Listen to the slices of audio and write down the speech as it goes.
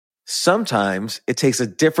Sometimes it takes a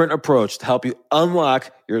different approach to help you unlock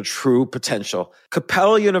your true potential.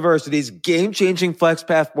 Capella University's game-changing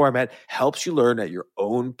FlexPath format helps you learn at your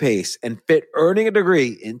own pace and fit earning a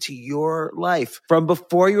degree into your life. From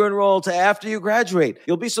before you enroll to after you graduate,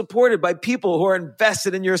 you'll be supported by people who are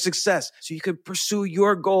invested in your success so you can pursue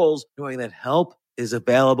your goals knowing that help is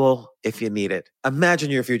available if you need it. Imagine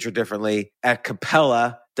your future differently at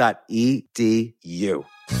capella.edu.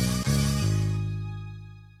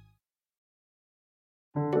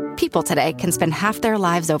 People today can spend half their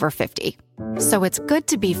lives over 50. So it's good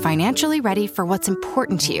to be financially ready for what's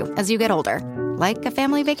important to you as you get older, like a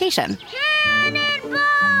family vacation. Cannonball!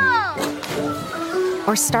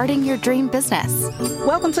 Or starting your dream business.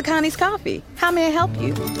 Welcome to Connie's Coffee. How may I help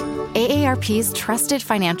you? AARP's trusted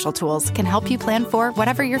financial tools can help you plan for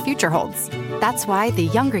whatever your future holds. That's why the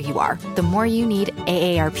younger you are, the more you need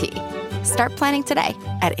AARP. Start planning today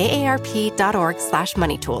at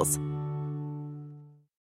aarp.org/moneytools.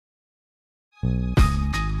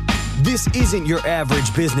 This isn't your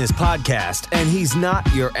average business podcast, and he's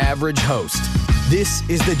not your average host. This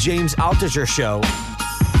is the James Altucher Show.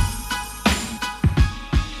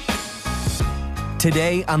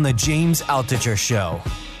 Today on the James Altucher Show.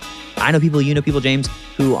 I know people, you know people, James,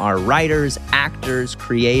 who are writers, actors,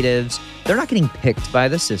 creatives. They're not getting picked by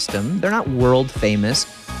the system. They're not world famous,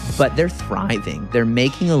 but they're thriving. They're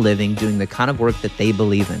making a living doing the kind of work that they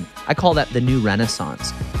believe in. I call that the new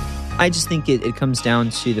renaissance. I just think it comes down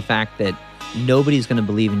to the fact that nobody's going to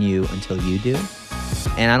believe in you until you do.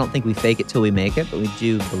 And I don't think we fake it till we make it, but we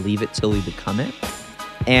do believe it till we become it.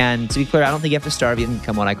 And to be clear, I don't think you have to starve. You can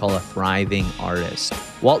become what I call a thriving artist.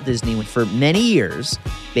 Walt Disney, for many years,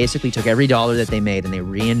 basically took every dollar that they made and they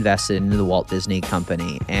reinvested into the Walt Disney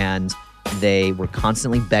Company. And they were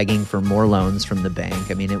constantly begging for more loans from the bank.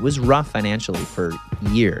 I mean, it was rough financially for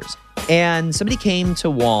years. And somebody came to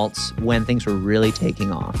Walt when things were really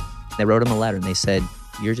taking off. They wrote him a letter and they said,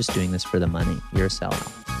 "You're just doing this for the money. You're a sellout."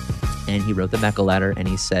 And he wrote them back a letter and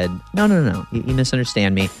he said, No. You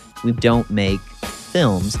misunderstand me. We don't make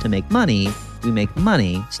films to make money. We make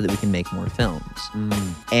money so that we can make more films.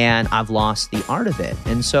 And I've lost the art of it.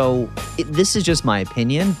 And so this is just my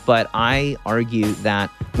opinion, but I argue that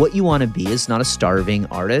what you want to be is not a starving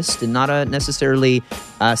artist and not a necessarily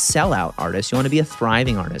a sellout artist. You want to be a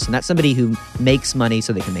thriving artist. And that's somebody who makes money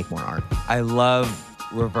so they can make more art. I love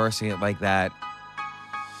reversing it like that.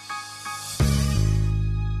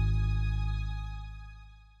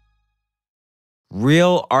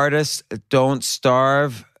 Real artists don't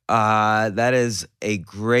starve. That is a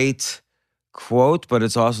great quote, but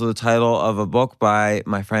it's also the title of a book by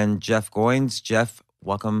my friend Jeff Goins. Jeff,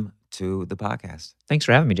 welcome to the podcast. Thanks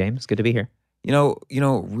for having me, James. It's good to be here. You know,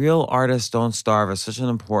 real artists don't starve is such an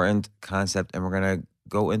important concept, and we're going to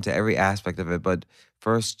go into every aspect of it. But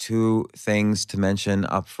first, two things to mention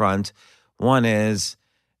up front. One is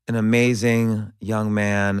an amazing young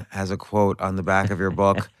man has a quote on the back of your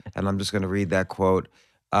book, and I'm just going to read that quote.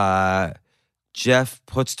 Jeff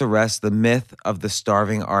puts to rest the myth of the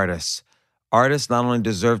starving artists. Artists not only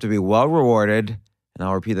deserve to be well rewarded, and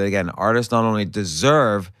I'll repeat that again, artists not only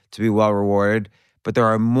deserve to be well rewarded, but there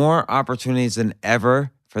are more opportunities than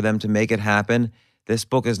ever for them to make it happen. This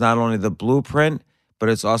book is not only the blueprint, but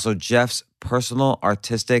it's also Jeff's personal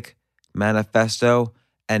artistic manifesto,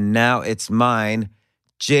 and now it's mine,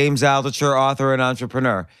 James Altucher, author and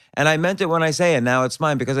entrepreneur. And I meant it when I say it, now it's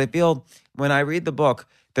mine, because I feel when I read the book,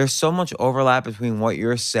 there's so much overlap between what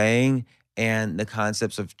you're saying and the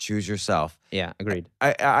concepts of choose yourself. Yeah, agreed.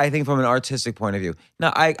 I think from an artistic point of view.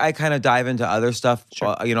 Now, I kind of dive into other stuff.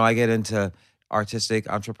 Sure. I get into artistic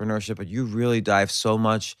entrepreneurship, but you really dive so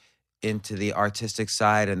much into the artistic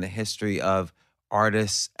side and the history of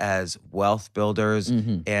artists as wealth builders.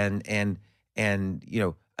 And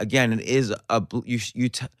again, it is you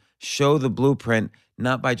show the blueprint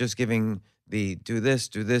not by just giving the do this,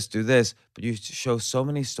 but you show so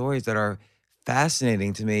many stories that are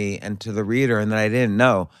fascinating to me and to the reader and that I didn't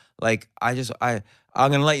know. Like I'm going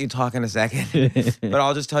to let you talk in a second, but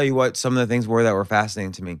I'll just tell you what some of the things were that were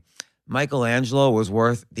fascinating to me. Michelangelo was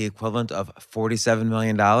worth the equivalent of $47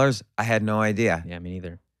 million. I had no idea. Yeah, me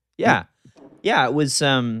neither. Yeah, it was.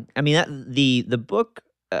 The book.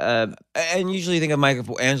 And usually you think of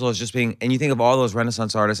Michelangelo as just being, and you think of all those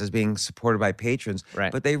Renaissance artists as being supported by patrons, right?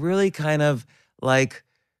 But they really kind of like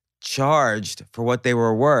charged for what they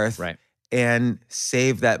were worth, right? And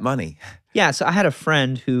saved that money. Yeah. So I had a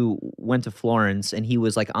friend who went to Florence, and he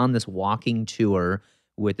was like on this walking tour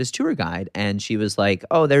with this tour guide, and she was like,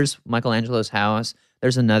 "Oh, there's Michelangelo's house.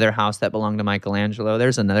 There's another house that belonged to Michelangelo.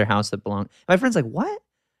 There's another house that belonged." My friend's like, "What?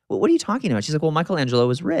 What are you talking about?" She's like, "Well, Michelangelo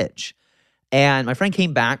was rich." And my friend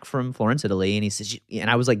came back from Florence, Italy, and he says, and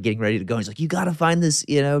I was like getting ready to go. He's like, you got to find this,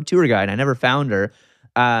 tour guide. I never found her.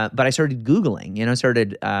 But I started Googling,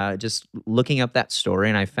 started just looking up that story,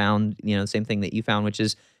 and I found, the same thing that you found, which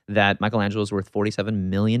is that Michelangelo was worth $47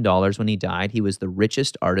 million when he died. He was the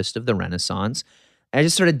richest artist of the Renaissance. And I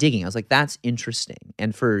just started digging. I was like, that's interesting.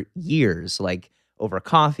 And for years, like over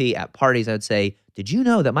coffee, at parties, I would say, did you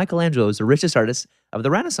know that Michelangelo is the richest artist of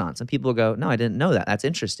the Renaissance? And people would go, no, I didn't know that. That's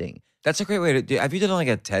interesting. That's a great way to do. Have you done like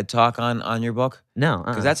a TED Talk on your book? No.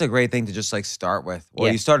 Because that's a great thing to just like start with.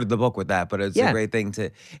 Well, you started the book with that, but it's a great thing to.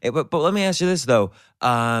 But let me ask you this though.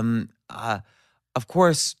 Of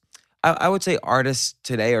course, I would say artists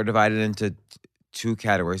today are divided into two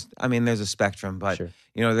categories. I mean, there's a spectrum, but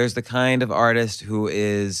there's the kind of artist who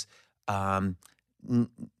is not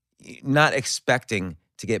expecting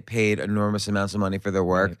to get paid enormous amounts of money for their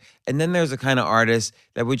work. Right. And then there's the kind of artist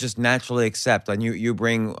that we just naturally accept. And you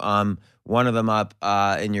bring one of them up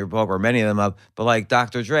in your book, or many of them up, but like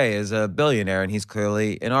Dr. Dre is a billionaire and he's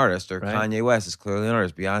clearly an artist, or Kanye West is clearly an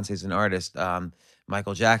artist, Beyonce's an artist,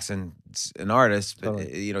 Michael Jackson's an artist.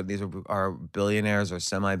 Totally. These are billionaires or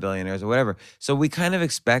semi-billionaires or whatever. So we kind of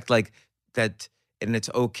expect like that, and it's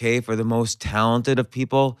okay for the most talented of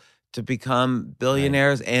people to become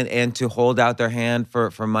billionaires and to hold out their hand for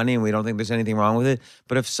money, and we don't think there's anything wrong with it.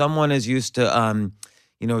 But if someone is used to,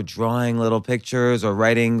 drawing little pictures or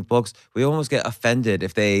writing books, we almost get offended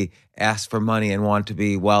if they ask for money and want to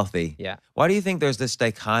be wealthy. Yeah. Why do you think there's this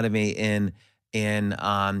dichotomy in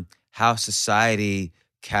how society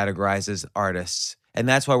categorizes artists? And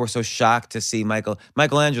that's why we're so shocked to see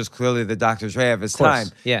Michelangelo's clearly the Dr. Dre of his time,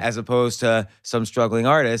 as opposed to some struggling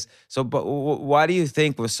artist. So, but why do you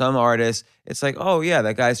think with some artists, it's like, oh yeah,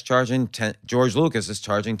 that guy's charging George Lucas is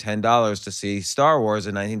charging $10 to see Star Wars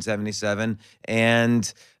in 1977,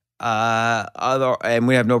 and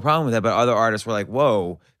we have no problem with that. But other artists were like,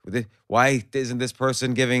 whoa, why isn't this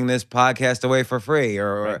person giving this podcast away for free,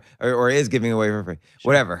 or is giving away for free? Sure.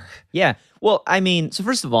 Whatever. Yeah. Well, I mean, so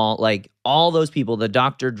first of all, like all those people, the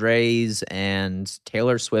Dr. Dre's and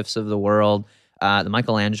Taylor Swifts of the world, the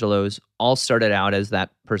Michelangelos, all started out as that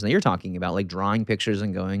person that you're talking about, like drawing pictures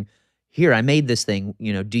and going, here, I made this thing.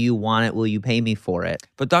 Do you want it? Will you pay me for it?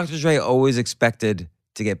 But Dr. Dre always expected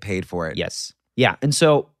to get paid for it. Yes. Yeah. And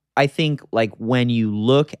so I think like when you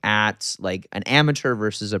look at like an amateur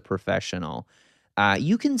versus a professional,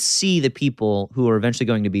 you can see the people who are eventually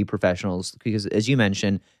going to be professionals because, as you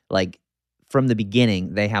mentioned, like from the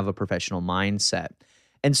beginning, they have a professional mindset.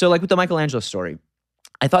 And so like with the Michelangelo story,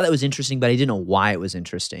 I thought that was interesting, but I didn't know why it was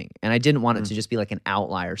interesting. And I didn't want it to just be like an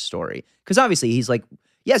outlier story. Because obviously he's like,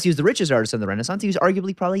 yes, he was the richest artist in the Renaissance. He was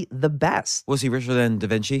arguably probably the best. Was he richer than Da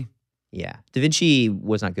Vinci? Yeah. Da Vinci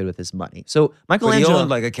was not good with his money. So Michelangelo— But he owned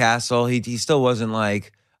like a castle. He still wasn't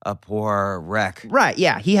like a poor wreck. Right,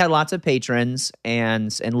 yeah. He had lots of patrons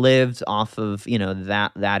and lived off of,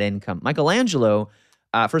 that income. Michelangelo,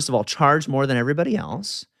 first of all, charged more than everybody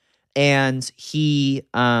else. And he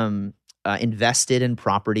invested in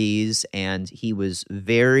properties, and he was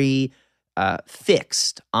very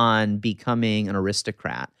fixed on becoming an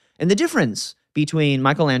aristocrat. And the difference between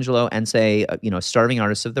Michelangelo and, say, starving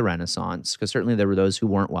artists of the Renaissance, because certainly there were those who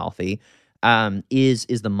weren't wealthy, is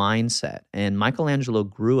the mindset. And Michelangelo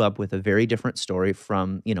grew up with a very different story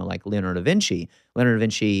from, like Leonardo da Vinci. Leonardo da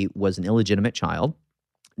Vinci was an illegitimate child.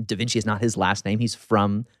 Da Vinci is not his last name. He's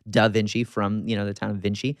from Da Vinci, from, the town of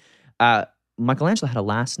Vinci. Michelangelo had a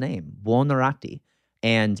last name, Buonarroti.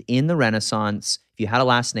 And in the Renaissance, if you had a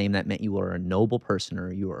last name, that meant you were a noble person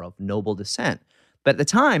or you were of noble descent. But at the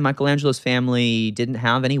time, Michelangelo's family didn't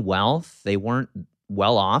have any wealth. They weren't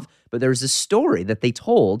well off. But there was this story that they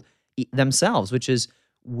told themselves, which is,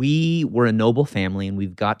 we were a noble family and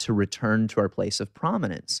we've got to return to our place of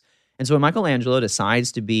prominence. And so when Michelangelo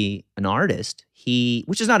decides to be an artist,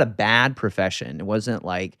 which is not a bad profession. It wasn't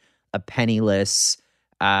like a penniless,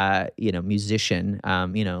 musician,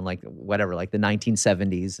 like whatever, like the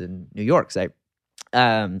 1970s in New York, say.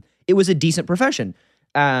 It was a decent profession.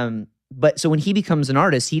 But so when he becomes an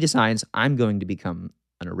artist, he decides, I'm going to become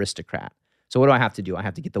an aristocrat. So what do I have to do? I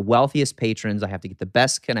have to get the wealthiest patrons. I have to get the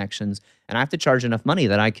best connections. And I have to charge enough money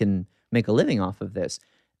that I can make a living off of this.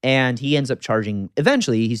 And he ends up charging,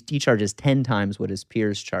 eventually, he charges 10 times what his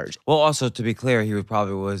peers charge. Well, also, to be clear, he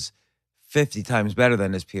probably was 50 times better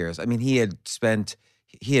than his peers. I mean, he had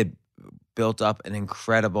built up an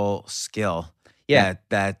incredible skill. Yeah.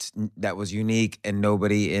 That was unique, and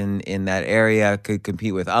nobody in that area could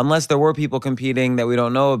compete with, unless there were people competing that we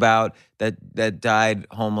don't know about that died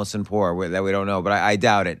homeless and poor that we don't know. But I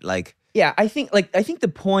doubt it. Like, yeah, I think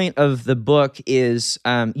the point of the book is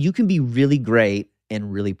you can be really great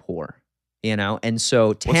and really poor. And so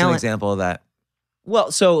What's an talent. example of that?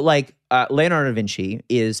 Well, so like Leonardo da Vinci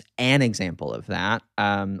is an example of that.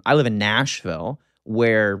 I live in Nashville,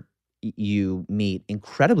 where you meet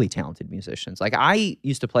incredibly talented musicians. Like I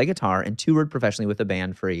used to play guitar and toured professionally with a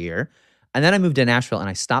band for a year. And then I moved to Nashville and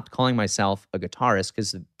I stopped calling myself a guitarist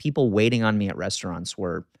because the people waiting on me at restaurants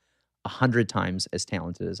were 100 times as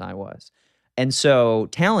talented as I was. And so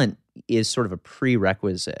talent is sort of a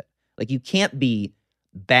prerequisite. Like you can't be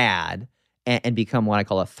bad and become what I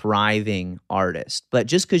call a thriving artist. But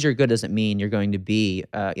just because you're good doesn't mean you're going to be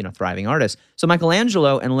a thriving artist. So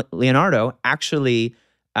Michelangelo and Leonardo actually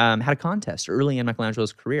had a contest early in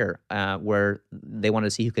Michelangelo's career where they wanted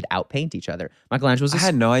to see who could outpaint each other. Michelangelo was I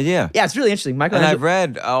had no idea. Yeah, it's really interesting. And I've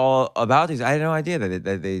read all about these. I had no idea that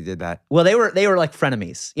they did that. Well, they were like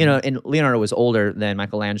frenemies, and Leonardo was older than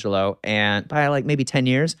Michelangelo, and by like maybe 10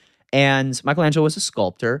 years. And Michelangelo was a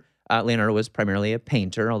sculptor. Leonardo was primarily a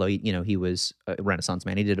painter, although he was a Renaissance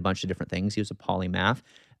man. He did a bunch of different things. He was a polymath.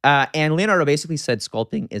 And Leonardo basically said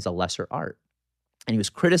sculpting is a lesser art. And he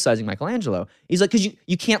was criticizing Michelangelo. He's like, because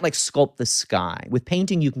you can't like sculpt the sky. With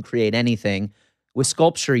painting, you can create anything. With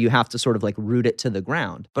sculpture, you have to sort of like root it to the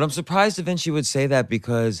ground. But I'm surprised Da Vinci would say that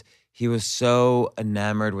because he was so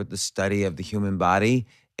enamored with the study of the human body.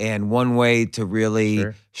 And one way to really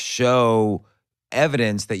show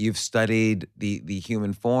evidence that you've studied the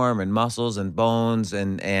human form and muscles and bones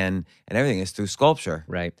and everything is through sculpture.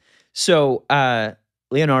 Right. So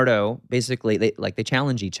Leonardo, basically, they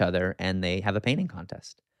challenge each other and they have a painting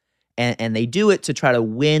contest. And they do it to try to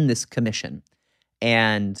win this commission.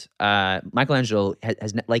 And Michelangelo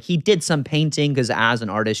has he did some painting because as an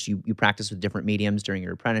artist, you practice with different mediums during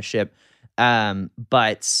your apprenticeship.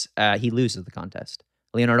 But he loses the contest.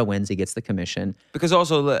 Leonardo wins. He gets the commission. Because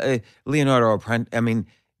also Leonardo,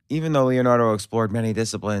 even though Leonardo explored many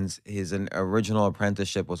disciplines, his original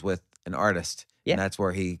apprenticeship was with an artist. Yeah. And that's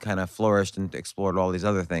where he kind of flourished and explored all these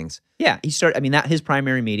other things. Yeah, he started, his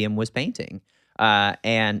primary medium was painting.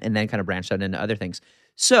 And then kind of branched out into other things.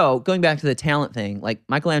 So going back to the talent thing, like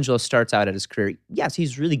Michelangelo starts out at his career, yes,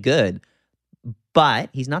 he's really good, but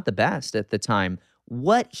he's not the best at the time.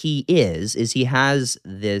 What he is he has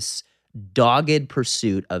this dogged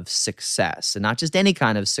pursuit of success, and not just any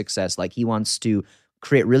kind of success. Like he wants to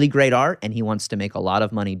create really great art and he wants to make a lot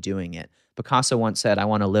of money doing it. Picasso once said, "I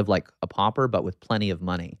want to live like a pauper, but with plenty of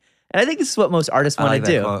money." And I think this is what most artists want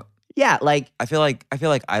to do. Quote. Yeah, like I feel like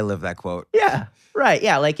I live that quote. Yeah, right.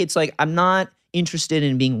 Yeah, like it's like I'm not interested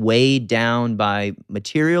in being weighed down by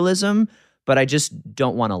materialism, but I just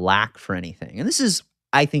don't want to lack for anything. And this is,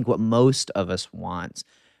 I think, what most of us want.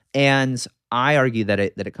 And I argue that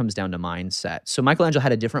it comes down to mindset. So Michelangelo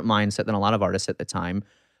had a different mindset than a lot of artists at the time.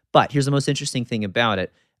 But here's the most interesting thing about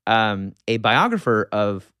it. A biographer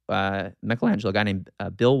of Michelangelo, a guy named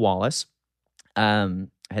Bill Wallace,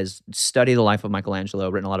 has studied the life of Michelangelo,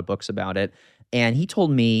 written a lot of books about it. And he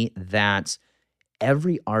told me that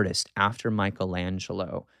every artist after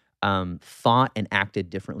Michelangelo thought and acted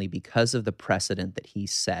differently because of the precedent that he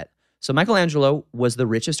set. So Michelangelo was the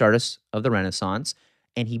richest artist of the Renaissance,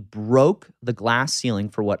 and he broke the glass ceiling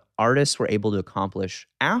for what artists were able to accomplish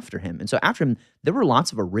after him. And so after him, there were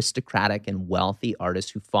lots of aristocratic and wealthy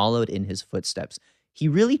artists who followed in his footsteps. He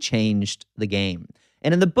really changed the game.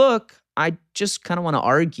 And in the book, I just kind of want to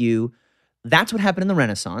argue that's what happened in the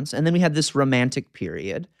Renaissance. And then we had this romantic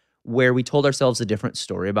period where we told ourselves a different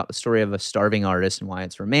story about the story of a starving artist and why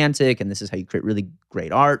it's romantic, and this is how you create really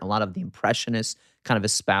great art. A lot of the Impressionists kind of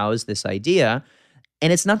espouse this idea.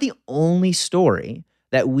 And it's not the only story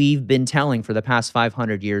that we've been telling for the past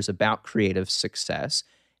 500 years about creative success.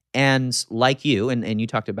 And like you, and you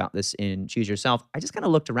talked about this in Choose Yourself, I just kind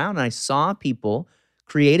of looked around and I saw people,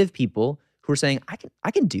 creative people, who were saying,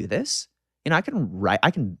 I can do this. I can write,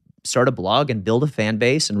 I can start a blog and build a fan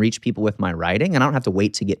base and reach people with my writing, and I don't have to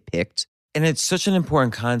wait to get picked. And it's such an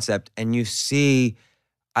important concept. And you see,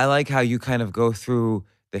 I like how you kind of go through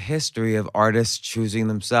the history of artists choosing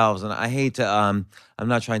themselves. And I hate to, I'm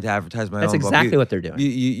not trying to advertise my own book. That's exactly what they're doing.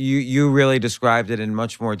 You really described it in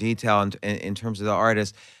much more detail in terms of the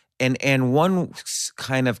artist. And one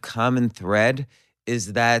kind of common thread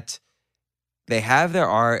is that they have their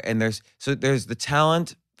art, and there's the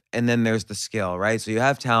talent, and then there's the skill, right? So you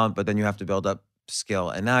have talent, but then you have to build up skill,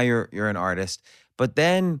 and now you're an artist. But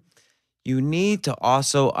then you need to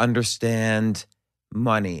also understand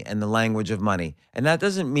money and the language of money. And that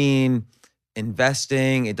doesn't mean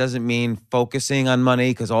investing. It doesn't mean focusing on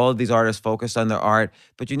money, because all of these artists focus on their art.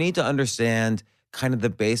 But you need to understand kind of the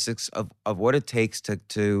basics of what it takes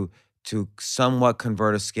to to somewhat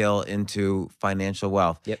convert a skill into financial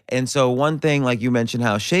wealth. Yep. And so one thing, like you mentioned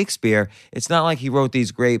how Shakespeare, it's not like he wrote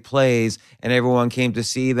these great plays and everyone came to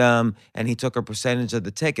see them and he took a percentage of the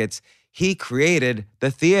tickets. He created the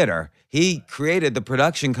theater. He created the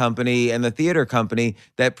production company and the theater company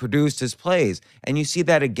that produced his plays. And you see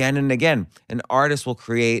that again and again. An artist will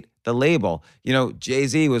create the label. You know,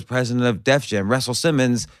 Jay-Z was president of Def Jam. Russell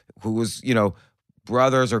Simmons, who was,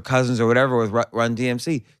 brothers or cousins or whatever with Run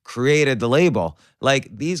DMC, created the label.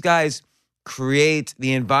 Like, these guys create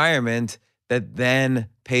the environment that then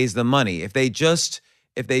pays the money. If they just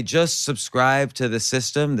subscribe to the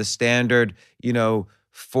system, the standard,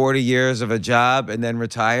 40 years of a job and then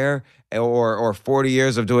retire, or 40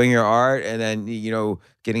 years of doing your art and then,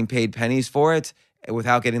 getting paid pennies for it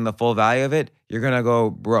without getting the full value of it, you're going to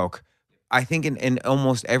go broke. I think in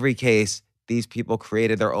almost every case, these people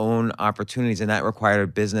created their own opportunities, and that required a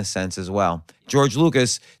business sense as well. George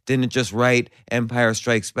Lucas didn't just write Empire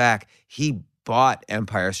Strikes Back. He bought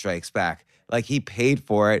Empire Strikes Back. Like, he paid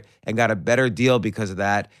for it and got a better deal because of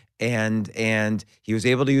that. And he was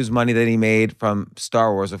able to use money that he made from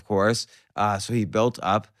Star Wars, of course. So he built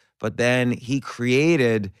up. But then he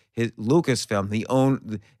created his Lucasfilm. He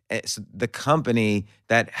owned the company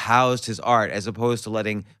that housed his art, as opposed to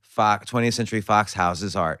letting 20th Century Fox house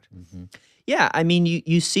his art. Mm-hmm. Yeah, I mean,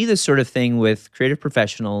 you see this sort of thing with creative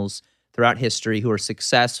professionals throughout history who are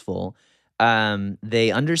successful.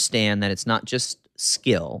 They understand that it's not just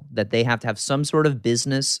skill, that they have to have some sort of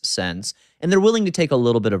business sense, and they're willing to take a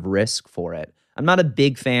little bit of risk for it. I'm not a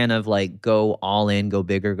big fan of like go all in, go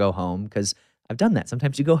big or go home, because I've done that.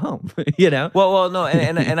 Sometimes you go home, Well, no,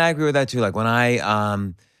 and I agree with that too. Like when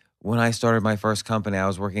I started my first company, I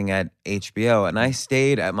was working at HBO, and I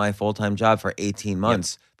stayed at my full-time job for 18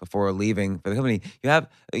 months before leaving for the company. You have,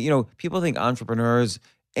 people think entrepreneurs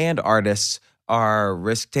and artists are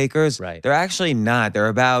risk takers. Right. They're actually not. They're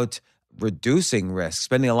about reducing risk,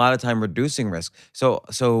 spending a lot of time reducing risk. So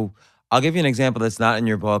I'll give you an example that's not in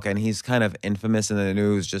your book, and he's kind of infamous in the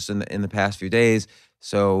news just in the past few days.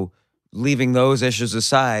 So leaving those issues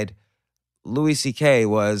aside, Louis C.K.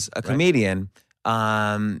 was a comedian.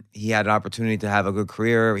 He had an opportunity to have a good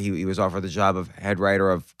career. He was offered the job of head writer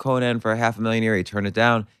of Conan for $500,000 a year. He turned it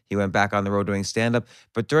down. He went back on the road doing stand-up.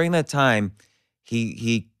 But during that time,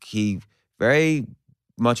 he very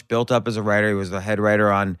much built up as a writer. He was the head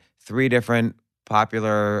writer on 3 different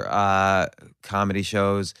popular comedy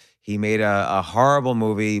shows. He made a horrible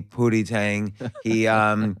movie, Pootie Tang. He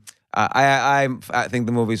I think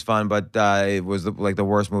the movie's fun, but it was the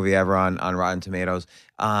worst movie ever on Rotten Tomatoes.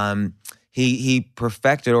 He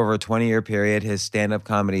perfected over a 20-year period his stand-up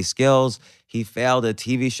comedy skills. He failed at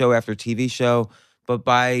TV show after TV show, but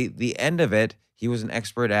by the end of it, he was an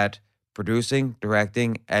expert at producing,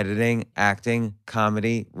 directing, editing, acting,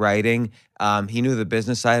 comedy, writing. He knew the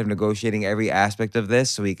business side of negotiating every aspect of this,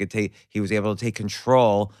 so he was able to take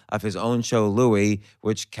control of his own show, Louis,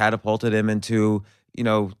 which catapulted him into,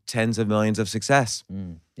 tens of millions of success.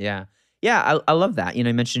 Yeah. Yeah, I love that. You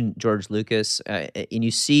mentioned George Lucas, and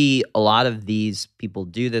you see a lot of these people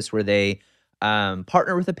do this where they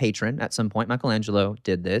partner with a patron at some point. Michelangelo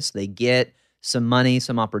did this. They get some money,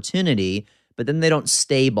 some opportunity, but then they don't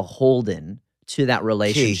stay beholden to that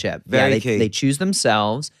relationship. Very key. They choose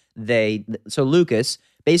themselves. So Lucas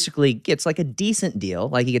basically gets like a decent deal.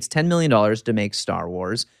 Like he gets $10 million to make Star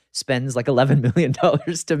Wars, spends like $11 million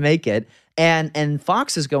to make it. And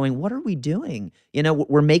Fox is going, what are we doing?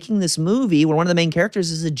 We're making this movie where one of the main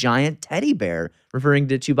characters is a giant teddy bear, referring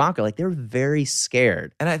to Chewbacca. Like, they're very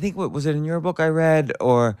scared. And I think, what was it in your book I read,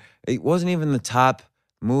 or it wasn't even the top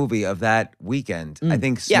movie of that weekend. I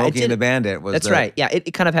think Smokey and the Bandit was. That's right. Yeah,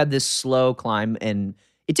 it kind of had this slow climb, and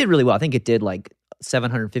it did really well. I think it did like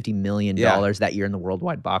 $750 million that year in the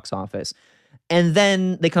worldwide box office. And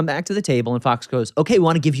then they come back to the table, and Fox goes, "Okay, we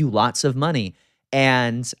want to give you lots of money."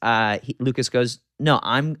 And Lucas goes, "No,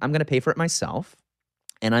 I'm going to pay for it myself,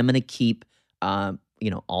 and I'm going to keep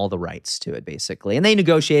all the rights to it, basically." And they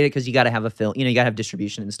negotiate it because you got to have a film, you got to have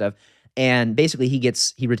distribution and stuff. And basically,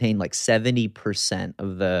 he retained like 70%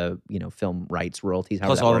 of the film rights royalties.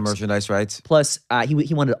 Plus all the merchandise rights. Plus,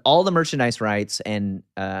 he wanted all the merchandise rights, and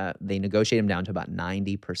they negotiated him down to about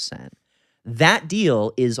 90%. That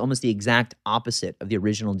deal is almost the exact opposite of the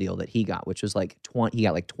original deal that he got, which was like he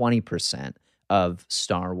got like 20% of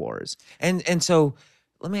Star Wars. And so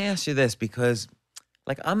let me ask you this, because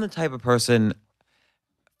like I'm the type of person.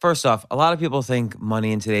 First off, a lot of people think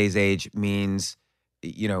money in today's age means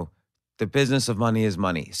the business of money is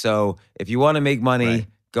money. So if you want to make money,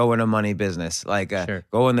 go in a money business, like Sure.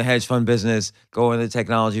 go in the hedge fund business, go in the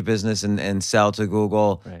technology business and sell to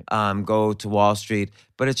Google, Right. go to Wall Street.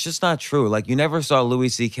 But it's just not true. Like you never saw Louis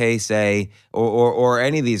C.K. say, or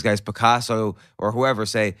any of these guys, Picasso or whoever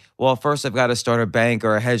say, well, first I've got to start a bank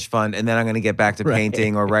or a hedge fund, and then I'm going to get back to Right.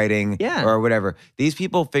 painting or writing Yeah. or whatever. These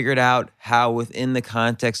people figured out how within the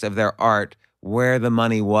context of their art, where the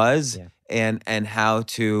money was and how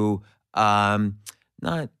to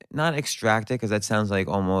not extract it, because that sounds like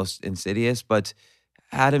almost insidious, but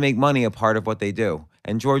how to make money a part of what they do.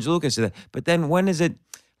 And George Lucas did that. But then when is it,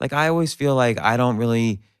 like I always feel like I don't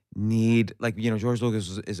really need, like, George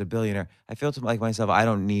Lucas is a billionaire. I feel to like myself, I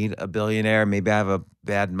don't need a billionaire. Maybe I have a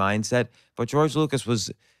bad mindset. But George Lucas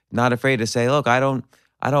was not afraid to say, look, I don't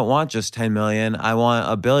want just 10 million. I want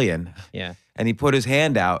 $1 billion. Yeah. And he put his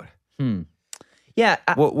hand out. Yeah.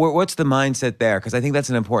 What's the mindset there? Because I think that's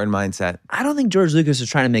an important mindset. I don't think George Lucas was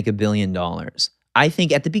trying to make $1 billion. I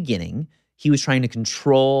think at the beginning, he was trying to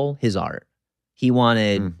control his art. He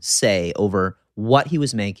wanted say over what he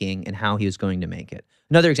was making and how he was going to make it.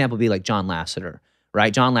 Another example would be like John Lasseter,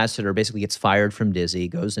 right? John Lasseter basically gets fired from Disney,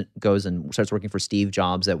 goes and starts working for Steve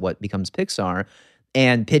Jobs at what becomes Pixar,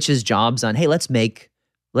 and pitches Jobs on, hey, let's make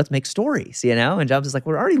stories, And Jobs is like,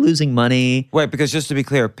 we're already losing money. Right, because just to be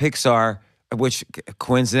clear, Pixar, which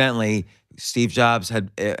coincidentally Steve Jobs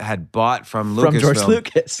had bought from Lucasfilm, George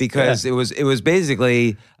Lucas, because it was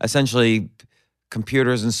basically essentially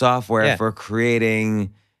computers and software for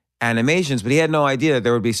creating animations, but he had no idea that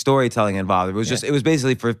there would be storytelling involved. It was just it was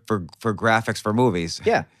basically for graphics for movies.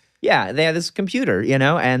 Yeah, they had this computer,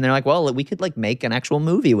 and they're like, well, we could like make an actual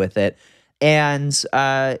movie with it. And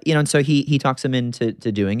and so he talks him into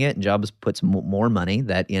doing it, and Jobs puts more money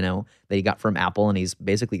that that he got from Apple, and he's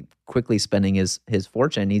basically quickly spending his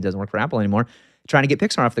fortune. He doesn't work for Apple anymore, trying to get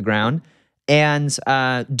Pixar off the ground. And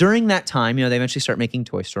during that time, they eventually start making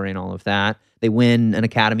Toy Story and all of that. They win an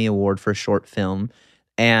Academy Award for a short film,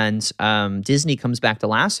 and Disney comes back to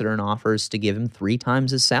Lasseter and offers to give him 3 times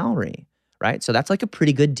his salary. Right, so that's like a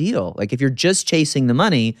pretty good deal. Like if you're just chasing the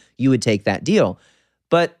money, you would take that deal,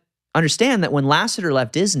 but understand that when Lasseter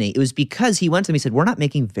left Disney, it was because he went to them. He said, we're not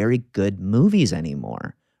making very good movies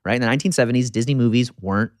anymore, right? In the 1970s, Disney movies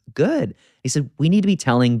weren't good. He said, we need to be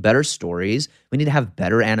telling better stories. We need to have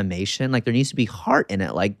better animation. Like there needs to be heart in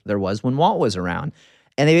it like there was when Walt was around.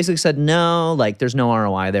 And they basically said, no, like there's no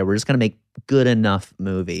ROI there. We're just going to make good enough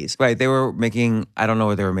movies. Right. They were making, I don't know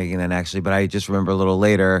what they were making then actually, but I just remember a little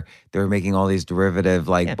later, they were making all these derivative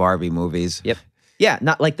Barbie movies. Yep. Yeah,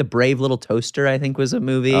 not like The Brave Little Toaster, I think was a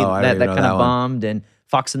movie that kind of bombed, and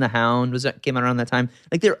Fox and the Hound came out around that time.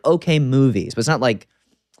 Like they're okay movies, but it's not like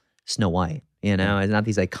Snow White, It's not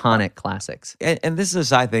these iconic classics. And this is a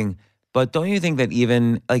side thing, but don't you think that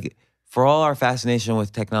even like for all our fascination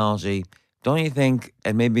with technology, don't you think,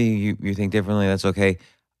 and maybe you think differently, that's okay,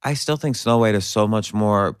 I still think Snow White is so much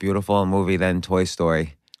more beautiful a movie than Toy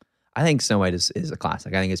Story. I think Snow White is a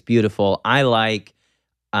classic. I think it's beautiful. I like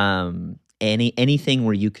anything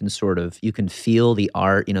where you can feel the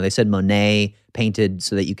art. They said Monet painted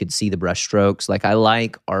so that you could see the brush strokes. Like I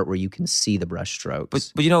like art where you can see the brush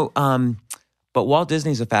strokes. But but Walt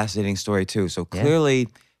Disney's a fascinating story too. So clearly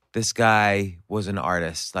this guy was an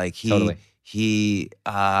artist. Like he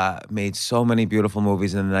made so many beautiful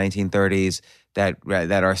movies in the 1930s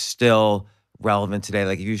that are still relevant today.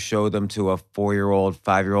 Like if you show them to a 4-year-old,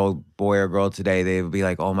 5-year-old boy or girl today, they would be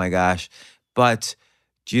like, oh my gosh. But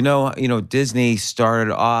do you know, Disney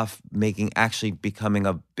started off becoming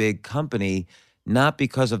a big company, not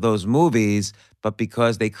because of those movies, but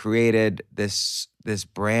because they created this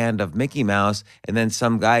brand of Mickey Mouse. And then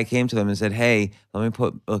some guy came to them and said, hey,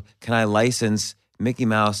 can I license Mickey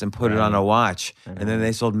Mouse and put it on a watch? And then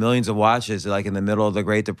they sold millions of watches like in the middle of the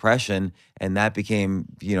Great Depression. And that became,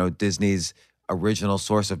 Disney's original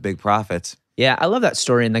source of big profits. Yeah, I love that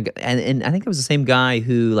story. And I think it was the same guy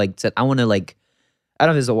who said, I want to I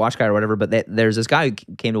don't know if it's a watch guy or whatever, but there's this guy who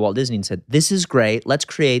came to Walt Disney and said, this is great. Let's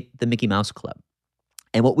create the Mickey Mouse Club.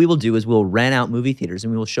 And what we will do is we'll rent out movie theaters and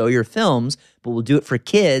we will show your films, but we'll do it for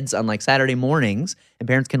kids on Saturday mornings, and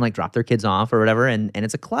parents can drop their kids off or whatever, and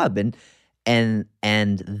it's a club. And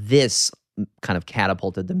this kind of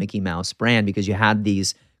catapulted the Mickey Mouse brand because you had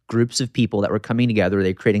these groups of people that were coming together.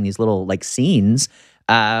 They're creating these little scenes.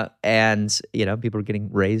 And people are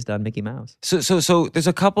getting raised on Mickey Mouse. So there's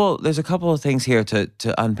a couple of things here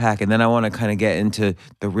to unpack, and then I want to kind of get into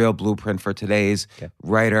the real blueprint for today's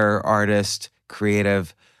writer, artist,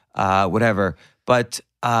 creative, whatever. But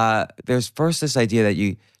there's first this idea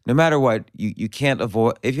that no matter what, you can't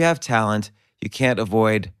avoid, if you have talent, you can't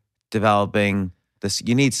avoid developing this.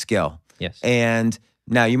 You need skill. Yes. And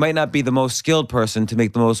Now, you might not be the most skilled person to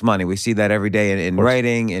make the most money. We see that every day in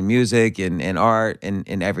writing, in music, in art,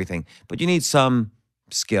 in everything. But you need some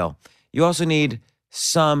skill. You also need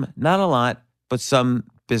some, not a lot, but some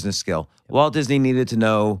business skill. Walt Disney needed to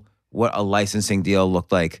know what a licensing deal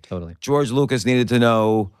looked like. Totally. George Lucas needed to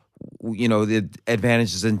know, the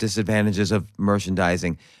advantages and disadvantages of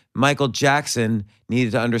merchandising. Michael Jackson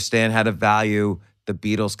needed to understand how to value the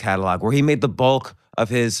Beatles catalog, where he made the bulk of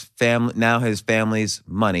his family's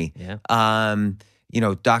money. Yeah.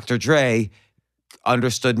 Dr. Dre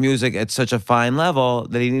understood music at such a fine level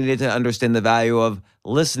that he needed to understand the value of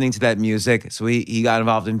listening to that music. So he got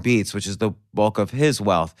involved in Beats, which is the bulk of his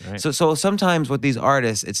wealth. Right. So sometimes with these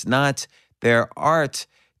artists, it's not their art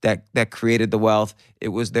that created the wealth. It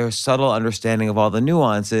was their subtle understanding of all the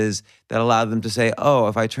nuances that allowed them to say, oh,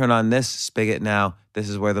 if I turn on this spigot now, this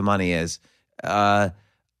is where the money is. And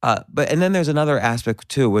then there's another aspect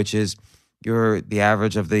too, which is you're the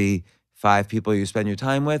average of the 5 people you spend your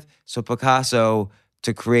time with. So Picasso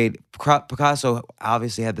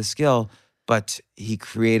obviously had the skill, but he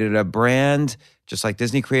created a brand, just like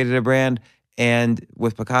Disney created a brand. And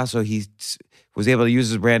with Picasso, he was able to use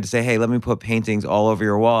his brand to say, hey, let me put paintings all over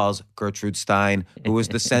your walls. Gertrude Stein, who was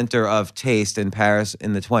the center of taste in Paris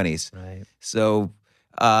in the 1920s. Right. So,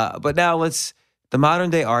 but now the modern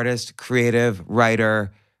day artist, creative,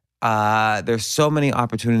 writer, there's so many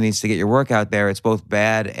opportunities to get your work out there. It's both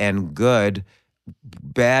bad and good.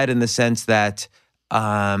 Bad in the sense that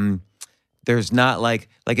there's not like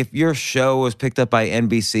if your show was picked up by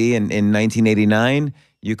NBC in 1989,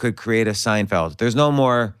 you could create a Seinfeld. There's no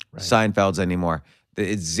more Seinfelds anymore.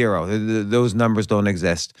 It's zero. Those numbers don't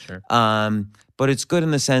exist. Sure. But it's good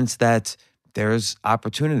in the sense that there's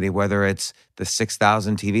opportunity, whether it's the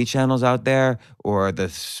 6,000 TV channels out there or the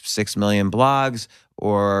 6 million blogs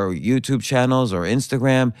or YouTube channels or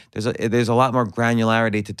Instagram. There's a lot more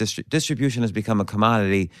granularity to distribution has become a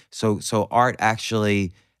commodity. So art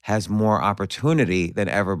actually has more opportunity than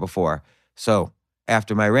ever before. So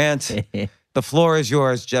after my rant, the floor is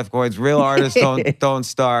yours, Jeff Goins. Real artists don't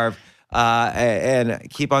starve. And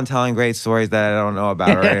keep on telling great stories that I don't know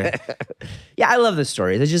about already. Yeah, I love the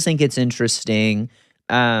stories. I just think it's interesting.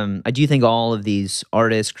 I do think all of these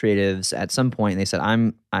artists, creatives, at some point they said,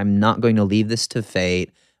 I'm not going to leave this to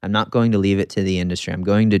fate. I'm not going to leave it to the industry. I'm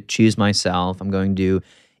going to choose myself. I'm going to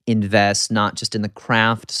invest not just in the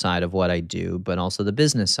craft side of what I do, but also the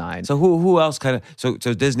business side. So who else kind of so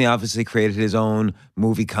Disney obviously created his own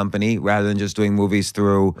movie company rather than just doing movies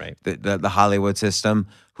through the Hollywood system.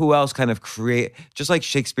 Who else kind of just like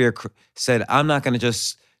Shakespeare said, I'm not going to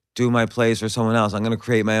just do my plays for someone else. I'm going to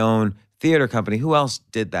create my own theater company. Who else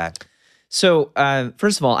did that? So,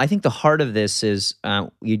 first of all, I think the heart of this is,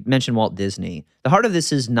 you mentioned Walt Disney. The heart of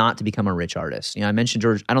this is not to become a rich artist. I mentioned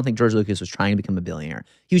George. I don't think George Lucas was trying to become a billionaire.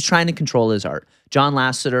 He was trying to control his art. John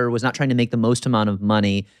Lasseter was not trying to make the most amount of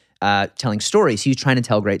money telling stories. He was trying to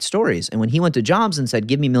tell great stories. And when he went to Jobs and said,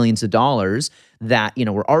 give me millions of dollars that,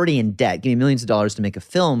 we're already in debt. Give me millions of dollars to make a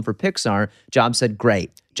film for Pixar. Jobs said,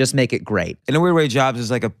 great. Just make it great. In a weird way, Jobs was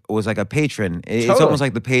like a patron. It's almost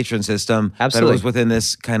like the patron system. Absolutely. That was within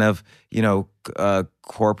this kind of,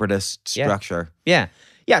 corporatist structure. Yeah.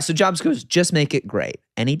 So Jobs goes, just make it great.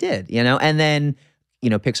 And he did, and then,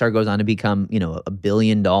 Pixar goes on to become, $1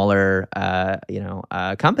 billion,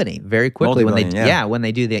 company very quickly. When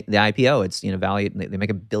they do the IPO, it's, valued, they make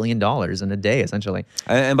 $1 billion in a day, essentially.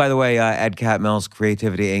 And by the way, Ed Catmull's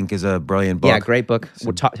Creativity Inc. is a brilliant book. Yeah, great book.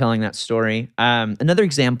 We're telling that story. Another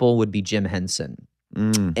example would be Jim Henson.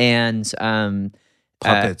 And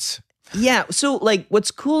puppets. Yeah. So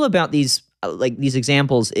what's cool about these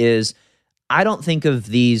examples is I don't think of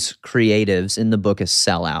these creatives in the book as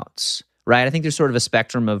sellouts. Right? I think there's sort of a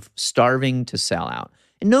spectrum of starving to sell out.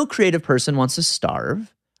 And no creative person wants to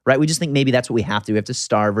starve, right? We just think maybe that's what we have to do. We have to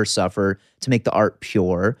starve or suffer to make the art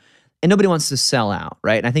pure. And nobody wants to sell out,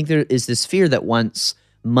 right? And I think there is this fear that once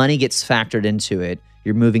money gets factored into it,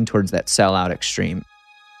 you're moving towards that sellout extreme.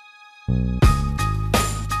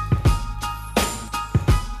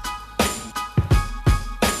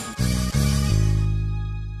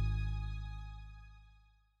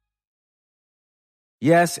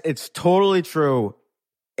 Yes, it's totally true.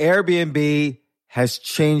 Airbnb has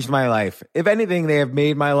changed my life. If anything, they have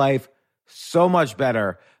made my life so much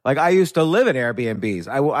better. I used to live in Airbnbs.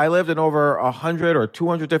 I lived in over 100 or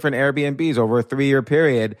 200 different Airbnbs over a 3-year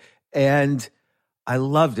period, and I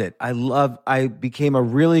loved it. I became a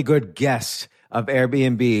really good guest of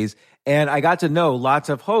Airbnbs, and I got to know lots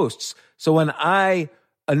of hosts. So when I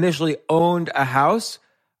initially owned a house,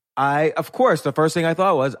 of course, the first thing I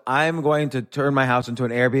thought was, I'm going to turn my house into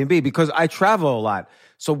an Airbnb because I travel a lot.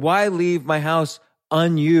 So why leave my house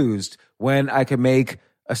unused when I could make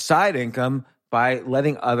a side income by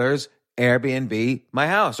letting others Airbnb my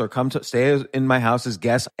house or come to stay in my house as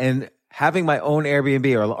guests. And having my own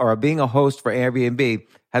Airbnb or being a host for Airbnb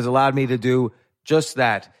has allowed me to do just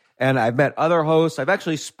that. And I've met other hosts. I've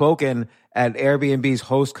actually spoken at Airbnb's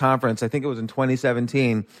host conference. I think it was in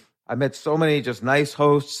 2017. I met so many just nice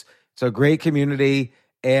hosts. It's a great community.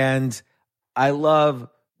 And I love,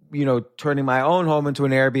 turning my own home into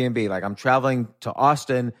an Airbnb. Like I'm traveling to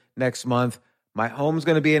Austin next month. My home's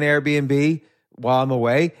going to be an Airbnb while I'm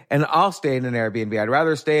away, and I'll stay in an Airbnb. I'd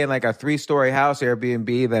rather stay in like a 3-story house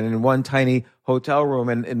Airbnb than in one tiny hotel room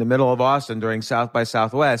in the middle of Austin during South by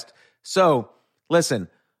Southwest. So listen,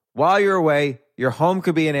 while you're away, your home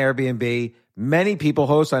could be an Airbnb. Many people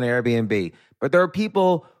host on Airbnb, but there are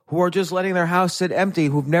people who are just letting their house sit empty,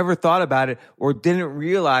 who've never thought about it or didn't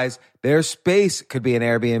realize their space could be an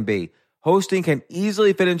Airbnb. Hosting can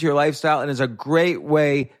easily fit into your lifestyle and is a great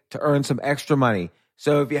way to earn some extra money.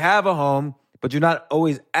 So if you have a home, but you're not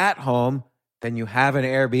always at home, then you have an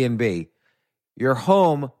Airbnb. Your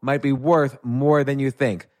home might be worth more than you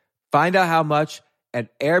think. Find out how much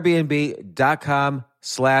at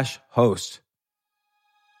airbnb.com/host.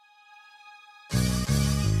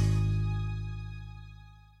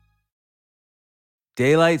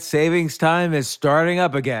 Daylight savings time is starting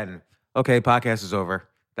up again. Okay, podcast is over.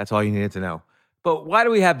 That's all you needed to know. But why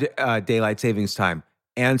do we have daylight savings time?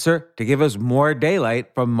 Answer: to give us more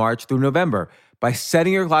daylight from March through November. By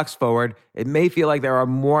setting your clocks forward, it may feel like there are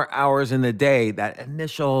more hours in the day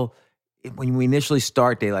when we initially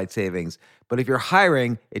start daylight savings. But if you're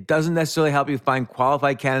hiring, it doesn't necessarily help you find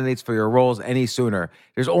qualified candidates for your roles any sooner.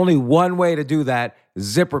 There's only one way to do that: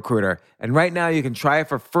 ZipRecruiter. And right now you can try it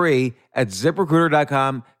for free at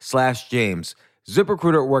ZipRecruiter.com/James.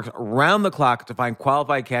 ZipRecruiter works around the clock to find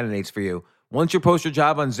qualified candidates for you. Once you post your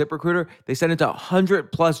job on ZipRecruiter, they send it to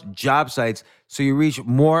 100+ job sites so you reach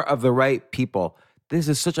more of the right people. This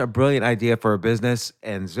is such a brilliant idea for a business,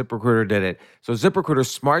 and ZipRecruiter did it. So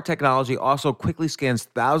ZipRecruiter's smart technology also quickly scans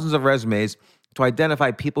thousands of resumes to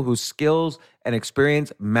identify people whose skills and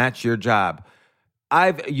experience match your job.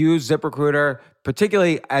 I've used ZipRecruiter,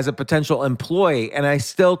 particularly as a potential employee, and I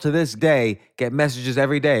still, to this day, get messages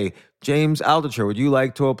every day. James Altucher, would you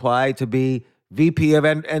like to apply to be VP of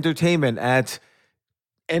Entertainment at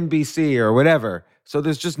NBC or whatever? So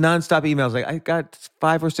there's just nonstop emails. Like I got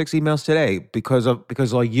 5 or 6 emails today because a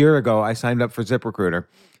year ago I signed up for ZipRecruiter.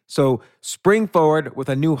 So spring forward with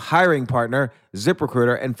a new hiring partner,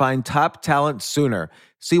 ZipRecruiter, and find top talent sooner.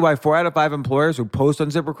 See why 4 out of 5 employers who post on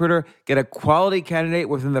ZipRecruiter get a quality candidate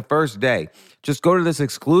within the first day. Just go to this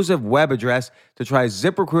exclusive web address to try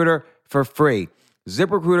ZipRecruiter for free.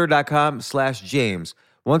 ZipRecruiter.com/James.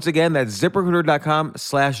 Once again, that's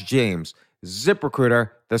ZipRecruiter.com/James.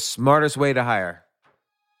 ZipRecruiter, the smartest way to hire.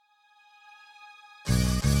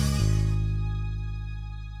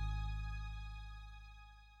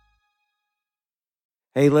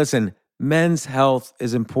 Hey, listen, men's health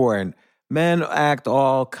is important. Men act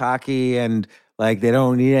all cocky and like they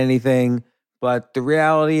don't need anything. But the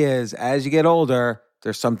reality is, as you get older,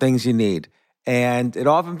 there's some things you need. And it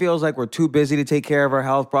often feels like we're too busy to take care of our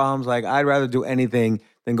health problems. Like I'd rather do anything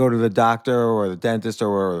than go to the doctor or the dentist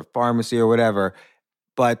or the pharmacy or whatever.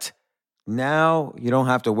 But now you don't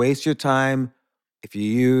have to waste your time if you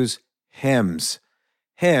use Hims.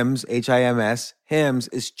 Hims, H-I-M-S, Hims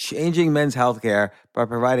is changing men's healthcare by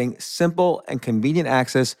providing simple and convenient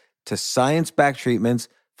access to science-backed treatments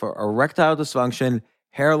for erectile dysfunction,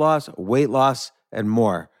 hair loss, weight loss, and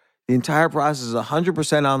more. The entire process is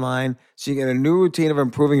 100% online, so you get a new routine of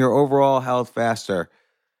improving your overall health faster.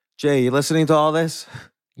 Jay, you listening to all this?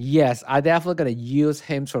 Yes, I definitely gonna use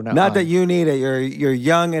Hims from now on. Not that you need it. You're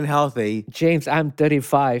young and healthy. James, I'm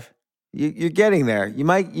 35. You're getting there. You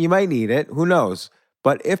might need it. Who knows?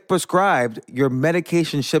 But if prescribed, your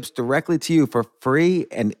medication ships directly to you for free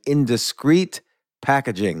and in discreet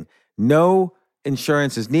packaging. No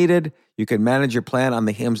insurance is needed. You can manage your plan on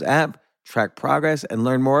the Hims app, track progress, and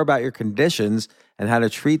learn more about your conditions and how to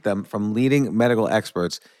treat them from leading medical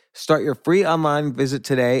experts. Start your free online visit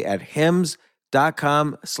today at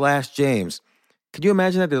hims.com/James. Could you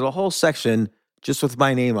imagine that? There's a whole section just with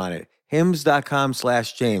my name on it.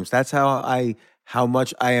 hims.com/James. That's how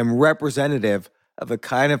much I am representative of the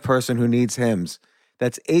kind of person who needs Hims.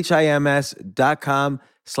 That's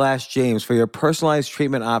HIMS.com/James for your personalized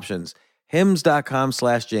treatment options.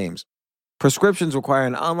 HIMS.com/James. Prescriptions require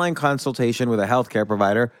an online consultation with a healthcare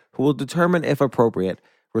provider who will determine if appropriate.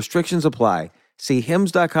 Restrictions apply. See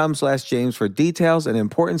HIMS.com/James for details and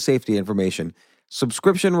important safety information.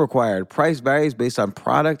 Subscription required. Price varies based on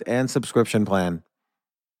product and subscription plan.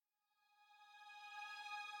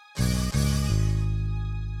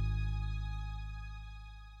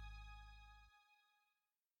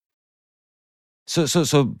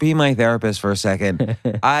 So be my therapist for a second.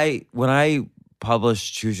 When I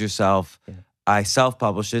published Choose Yourself, I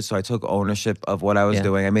self-published it, so I took ownership of what I was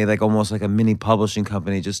doing. I made like almost like a mini publishing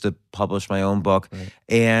company just to publish my own book.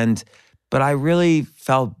 But I really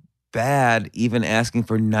felt bad even asking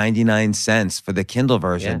for 99 cents for the Kindle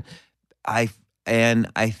version. I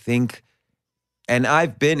think, and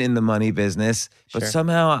I've been in the money business, but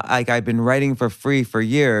somehow like I've been writing for free for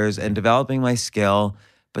years and developing my skill.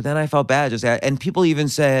 But then I felt bad and people even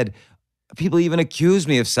accused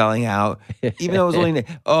me of selling out, even though it was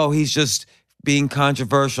only, he's just being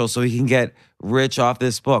controversial so he can get rich off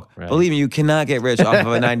this book. Believe me, you cannot get rich off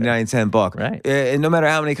of a 99-cent book. And no matter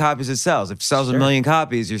how many copies it sells. If it sells 1 million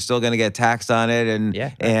copies, you're still going to get taxed on it,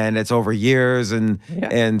 and it's over years and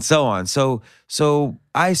so on. So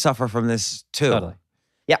I suffer from this too. Totally.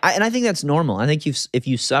 Yeah, and I think that's normal. I think if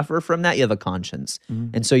you suffer from that, you have a conscience.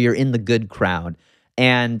 And so you're in the good crowd.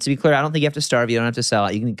 And to be clear, I don't think you have to starve. You don't have to sell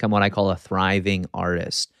out. You can become what I call a thriving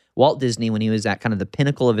artist. Walt Disney, when he was at kind of the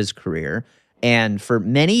pinnacle of his career, and for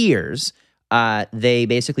many years, they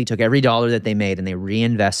basically took every dollar that they made and they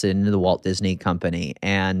reinvested into the Walt Disney Company.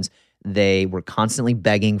 And they were constantly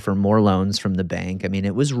begging for more loans from the bank. I mean,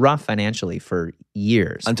 it was rough financially for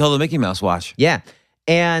years. Until the Mickey Mouse watch. Yeah.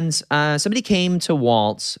 And somebody came to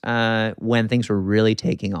Walt when things were really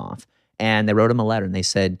taking off. And they wrote him a letter and they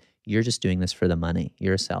said, "You're just doing this for the money.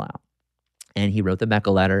 You're a sellout." And he wrote them back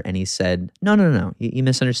a letter and he said, No. You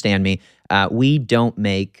misunderstand me. We don't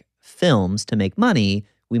make films to make money.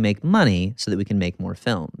 We make money so that we can make more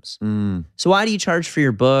films. So why do you charge for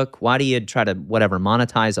your book? Why do you try to,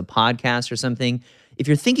 monetize a podcast or something? If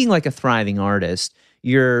you're thinking like a thriving artist,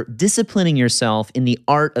 you're disciplining yourself in the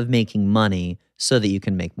art of making money so that you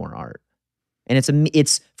can make more art. And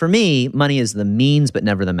it's for me, money is the means but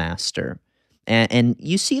never the master. And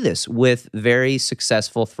you see this with very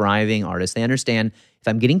successful, thriving artists. They understand if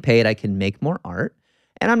I'm getting paid, I can make more art.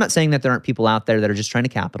 And I'm not saying that there aren't people out there that are just trying to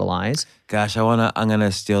capitalize. Gosh, I'm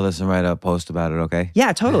gonna steal this and write a post about it, okay?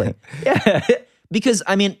 Yeah, totally. Yeah. Because,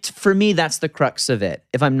 I mean, for me, that's the crux of it.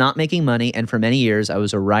 If I'm not making money, and for many years, I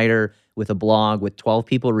was a writer with a blog with 12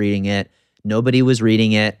 people reading it. Nobody was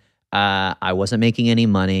reading it. I wasn't making any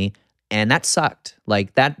money. And that sucked.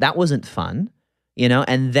 Like, that wasn't fun.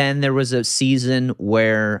 And then there was a season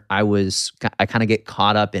where I kind of get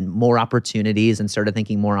caught up in more opportunities and started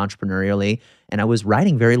thinking more entrepreneurially, and I was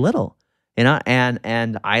writing very little,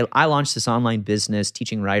 and I launched this online business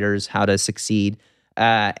teaching writers how to succeed,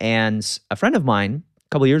 and a friend of mine a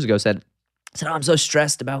couple years ago said, "Oh, I'm so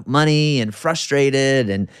stressed about money and frustrated,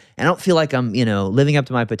 and I don't feel like I'm, living up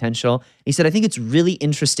to my potential." He said, "I think it's really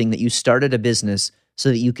interesting that you started a business so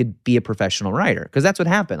that you could be a professional writer." Because that's what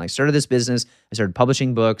happened. I started this business. I started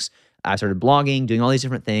publishing books. I started blogging, doing all these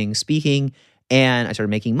different things, speaking, and I started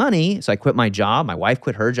making money. So I quit my job. My wife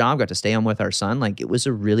quit her job, got to stay home with our son. Like, it was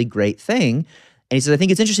a really great thing. And he said, "I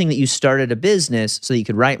think it's interesting that you started a business so that you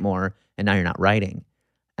could write more, and now you're not writing."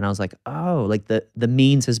 And I was like, oh, like the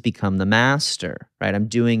means has become the master, right? I'm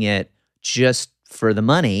doing it just for the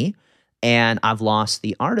money, and I've lost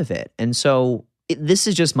the art of it. And so this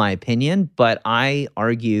is just my opinion, but I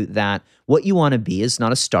argue that what you want to be is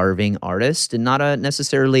not a starving artist and not a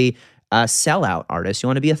necessarily a sellout artist. You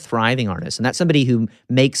want to be a thriving artist, and that's somebody who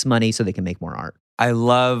makes money so they can make more art. I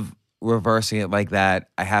love reversing it like that.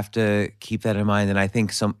 I have to keep that in mind, and I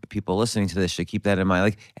think some people listening to this should keep that in mind.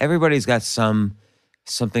 Like, everybody's got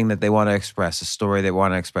something that they want to express, a story they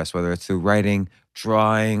want to express, whether it's through writing,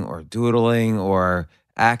 drawing, or doodling, or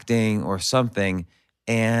acting, or something,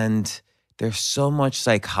 and there's so much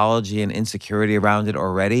psychology and insecurity around it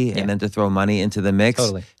already, and then to throw money into the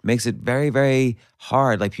mix makes it very, very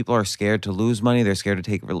hard. Like, people are scared to lose money. They're scared to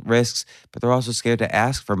take risks, but they're also scared to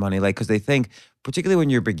ask for money. Like, because they think, particularly when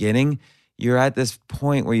you're beginning, you're at this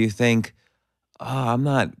point where you think, "Oh, I'm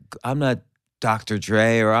not Dr.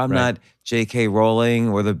 Dre, or I'm not J.K. Rowling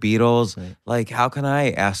or the Beatles. Like, how can I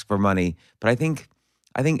ask for money?" But I think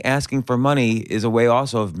asking for money is a way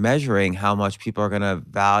also of measuring how much people are going to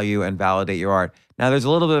value and validate your art. Now, there's a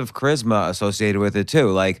little bit of charisma associated with it too,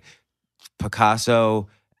 like Picasso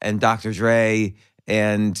and Dr. Dre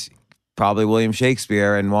and probably William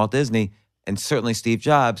Shakespeare and Walt Disney and certainly Steve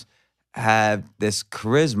Jobs have this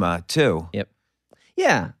charisma too. Yep.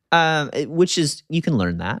 Yeah. Which is, you can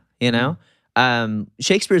learn that,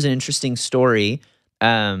 Shakespeare is an interesting story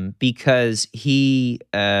because he,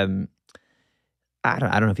 I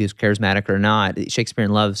don't know if he was charismatic or not. Shakespeare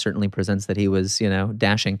in Love certainly presents that he was,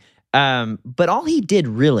 dashing. But all he did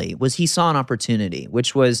really was he saw an opportunity,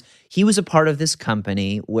 which was he was a part of this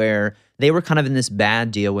company where they were kind of in this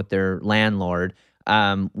bad deal with their landlord,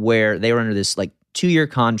 where they were under this like 2-year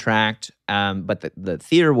contract, but the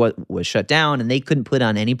theater was shut down, and they couldn't put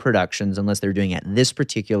on any productions unless they were doing it at this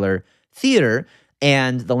particular theater.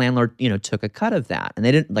 And the landlord, took a cut of that. And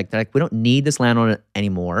they're like, we don't need this landlord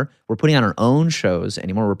anymore. We're putting on our own shows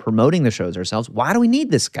anymore. We're promoting the shows ourselves. Why do we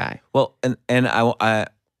need this guy? Well,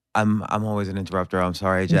 I'm always an interrupter. I'm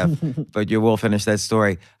sorry, Jeff, but you will finish that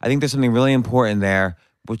story. I think there's something really important there,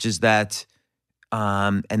 which is that,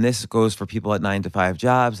 and this goes for people at 9-to-5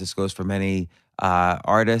 jobs. This goes for many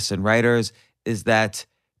artists and writers, is that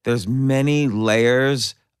there's many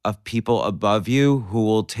layers of people above you who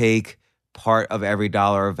will take part of every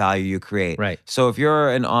dollar of value you create. Right. So if you're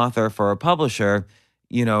an author for a publisher,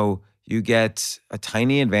 you get a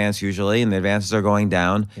tiny advance usually, and the advances are going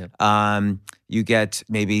down. Yep. You get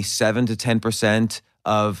maybe 7 to 10%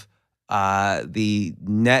 of the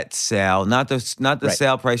net sale, not the right.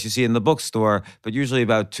 sale price you see in the bookstore, but usually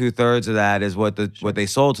about 2/3 of that is what they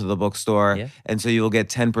sold to the bookstore, yeah. And so you'll get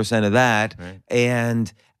 10% of that, right.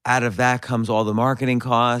 And out of that comes all the marketing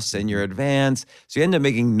costs and your advance. So you end up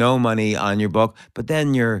making no money on your book, but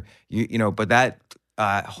then but that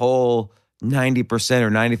whole 90% or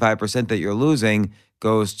 95% that you're losing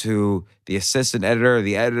goes to the assistant editor,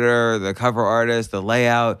 the cover artist, the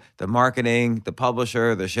layout, the marketing, the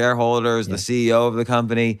publisher, the shareholders, yeah. The CEO of the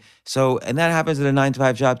company. So, and that happens in a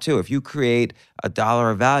 9-to-5 job too. If you create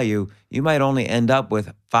 $1 of value, you might only end up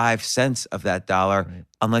with 5 cents of that dollar, right.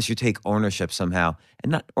 Unless you take ownership somehow.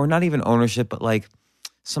 And not even ownership, but like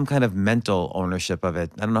some kind of mental ownership of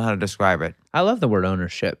it. I don't know how to describe it. I love the word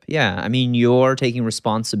ownership. Yeah. I mean, you're taking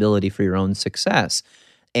responsibility for your own success.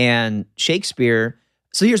 And Shakespeare,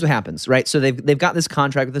 so here's what happens, right? So they've got this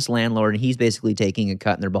contract with this landlord, and he's basically taking a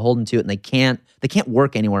cut, and they're beholden to it, and they can't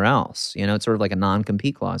work anywhere else. It's sort of like a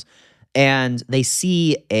non-compete clause. And they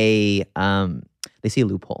see a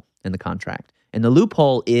loophole in the contract. And the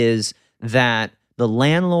loophole is that the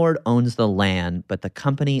landlord owns the land, but the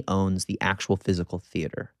company owns the actual physical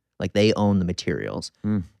theater. Like, they own the materials.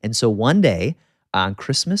 Mm. And so one day on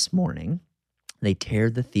Christmas morning, they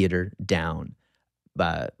tear the theater down,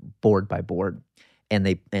 board by board, and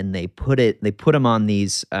they put them on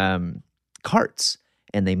these carts,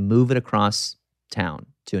 and they move it across town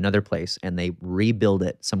to another place, and they rebuild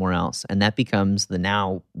it somewhere else, and that becomes the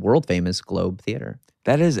now world famous Globe Theater.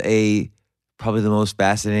 That is probably the most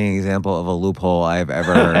fascinating example of a loophole I've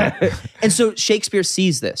ever heard. And so Shakespeare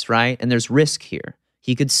sees this, right? And there's risk here.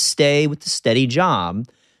 He could stay with the steady job,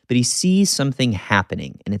 but he sees something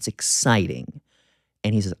happening, and it's exciting.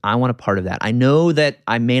 And he says, I want a part of that. I know that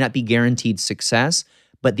I may not be guaranteed success,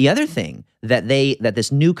 but the other thing that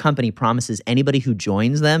this new company promises anybody who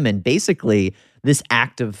joins them, and basically this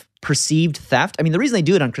act of perceived theft. I mean, the reason they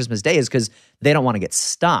do it on Christmas Day is because they don't want to get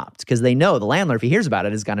stopped, because they know the landlord, if he hears about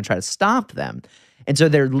it, is going to try to stop them. And so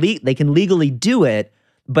they can legally do it,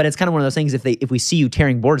 but it's kind of one of those things, if we see you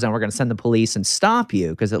tearing boards down, we're going to send the police and stop you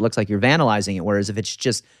because it looks like you're vandalizing it. Whereas if it's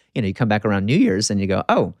just, you come back around New Year's and you go,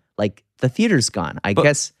 oh, like the theater's gone. I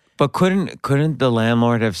guess. But couldn't the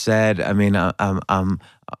landlord have said, I mean,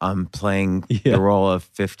 I'm playing the role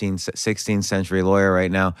of 16th century lawyer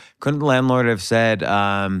right now. Couldn't the landlord have said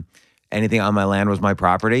anything on my land was my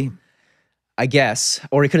property? I guess.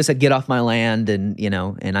 Or he could have said, get off my land, and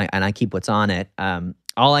I keep what's on it.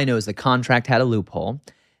 All I know is the contract had a loophole.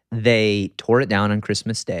 They tore it down on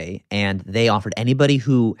Christmas Day, and they offered anybody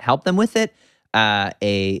who helped them with it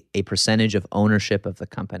a percentage of ownership of the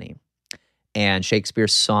company. And Shakespeare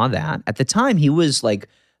saw that. At the time, he was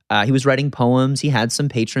he was writing poems. He had some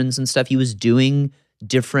patrons and stuff. He was doing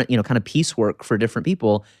different, kind of piecework for different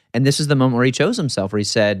people. And this is the moment where he chose himself, where he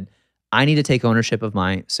said, I need to take ownership of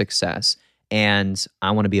my success, and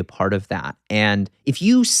I want to be a part of that. And if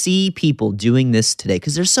you see people doing this today,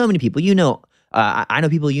 because there's so many people, I know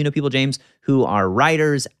people, James, who are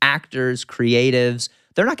writers, actors, creatives.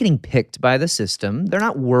 They're not getting picked by the system. They're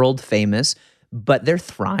not world famous, but they're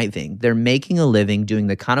thriving. They're making a living doing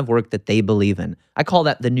the kind of work that they believe in. I call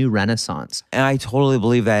that the new renaissance. And I totally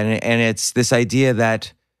believe that. And it's this idea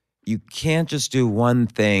that you can't just do one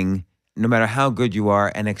thing, no matter how good you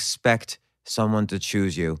are, and expect someone to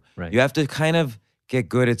choose you. Right. You have to kind of get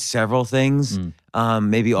good at several things,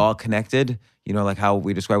 maybe all connected, like how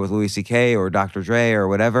we describe with Louis C.K. or Dr. Dre or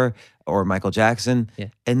whatever, or Michael Jackson. Yeah.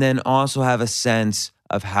 And then also have a sense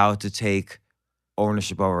of how to take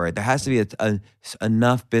ownership over it. There has to be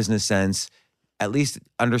enough business sense, at least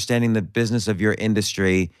understanding the business of your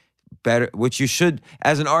industry better, which you should,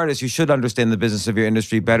 as an artist, you should understand the business of your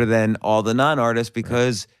industry better than all the non-artists,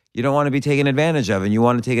 because you don't want to be taken advantage of, and you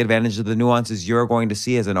want to take advantage of the nuances you're going to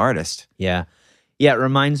see as an artist. Yeah. Yeah, it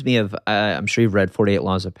reminds me of, I'm sure you've read 48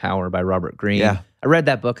 Laws of Power by Robert Greene. Yeah. I read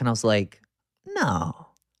that book and I was like, no,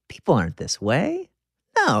 people aren't this way.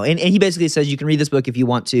 No. And he basically says you can read this book if you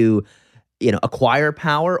want to, acquire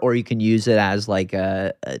power, or you can use it as like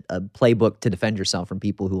a playbook to defend yourself from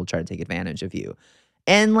people who will try to take advantage of you.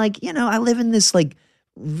 And I live in this like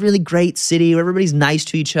really great city where everybody's nice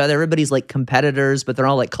to each other. Everybody's like competitors, but they're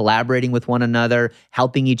all like collaborating with one another,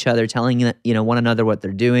 helping each other, telling one another what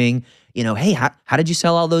they're doing. Hey, how did you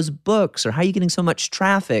sell all those books? Or how are you getting so much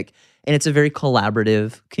traffic? And it's a very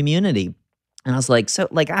collaborative community. And I was like,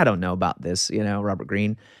 I don't know about this, Robert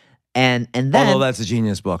Greene. And then, although that's a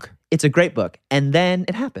genius book. It's a great book. And then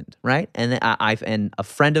it happened, right? And then and a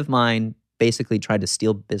friend of mine basically tried to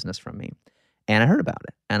steal business from me. And I heard about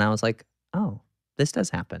it. And I was like, oh, this does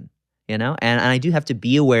happen, And I do have to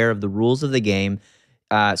be aware of the rules of the game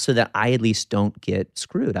so that I at least don't get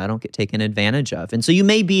screwed. I don't get taken advantage of. And so you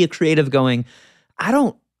may be a creative going, I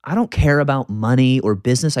don't care about money or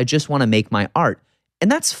business. I just want to make my art. And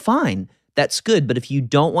that's fine. That's good. But if you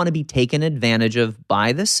don't want to be taken advantage of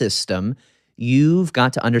by the system, you've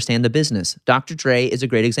got to understand the business. Dr. Dre is a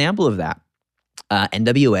great example of that.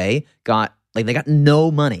 NWA got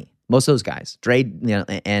no money. Most of those guys, Dre,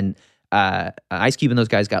 and Ice Cube and those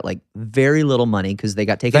guys got like very little money because they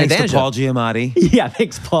got taken advantage of. Thanks to Paul Giamatti. Yeah,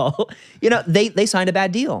 thanks, Paul. They signed a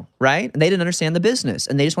bad deal, right? And they didn't understand the business,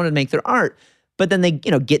 and they just wanted to make their art. But then they,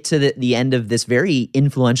 get to the end of this very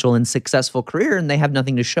influential and successful career, and they have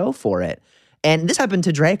nothing to show for it. And this happened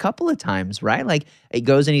to Dre a couple of times, right? Like, it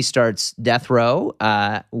goes and he starts Death Row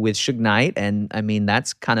with Suge Knight, and I mean,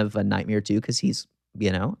 that's kind of a nightmare too, because he's,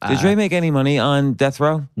 Did Dre make any money on Death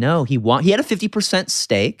Row? No, he had a 50%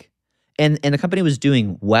 stake, and the company was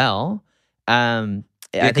doing well.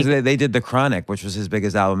 I think they did The Chronic, which was his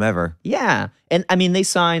biggest album ever. Yeah. And I mean, they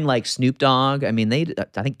signed like Snoop Dogg. I mean, I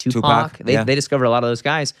think Tupac. They discovered a lot of those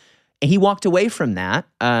guys. And he walked away from that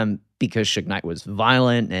because Suge Knight was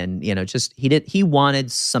violent and, he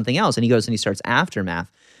wanted something else. And he goes and he starts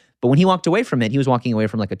Aftermath. But when he walked away from it, he was walking away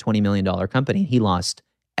from like a $20 million company. He lost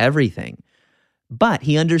everything. But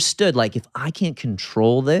he understood, like, if I can't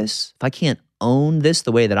control this, if I can't own this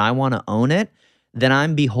the way that I want to own it, then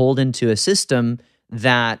I'm beholden to a system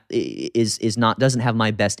that doesn't have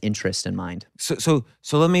my best interest in mind. So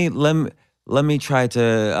let me try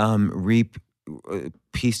to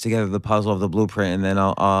piece together the puzzle of the blueprint, and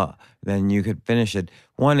then then you could finish it.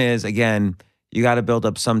 One is, again, you got to build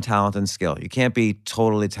up some talent and skill. You can't be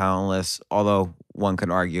totally talentless, although one could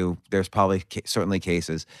argue there's probably certainly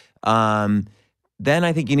cases. Then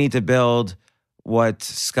I think you need to build what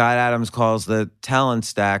Scott Adams calls the talent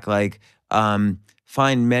stack, like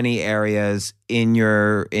find many areas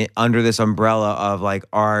under this umbrella of like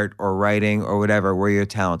art or writing or whatever where you're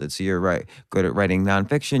talented. So you're good at writing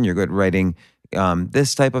nonfiction, you're good at writing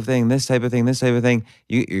this type of thing, this type of thing, this type of thing.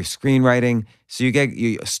 You're screenwriting, so you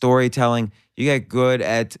get storytelling. You get good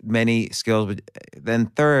at many skills. But then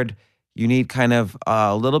third, you need kind of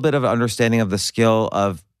a little bit of understanding of the skill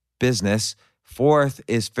of business. Fourth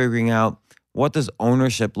is figuring out, what does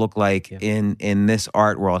ownership look like in this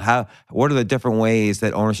art world? What are the different ways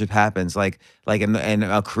that ownership happens? Like in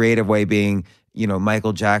a creative way being,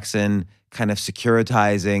 Michael Jackson kind of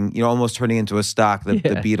securitizing, almost turning into a stock. The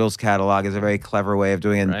Beatles catalog is a very clever way of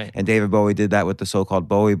doing it. Right. And David Bowie did that with the so-called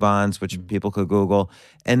Bowie bonds, which people could Google.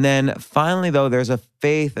 And then finally, though, there's a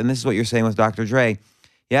faith, and this is what you're saying with Dr. Dre.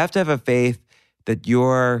 You have to have a faith that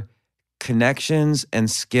your connections and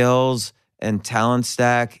skills and talent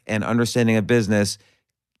stack and understanding of business,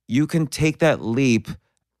 you can take that leap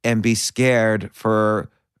and be scared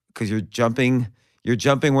because you're jumping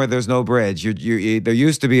where there's no bridge. There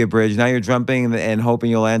used to be a bridge. Now you're jumping and hoping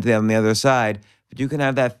you'll land on the other side. But you can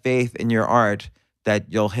have that faith in your art that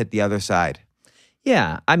you'll hit the other side.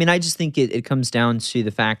 Yeah. I mean, I just think it comes down to the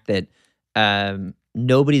fact that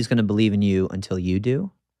nobody's going to believe in you until you do.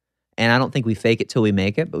 And I don't think we fake it till we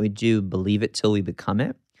make it, but we do believe it till we become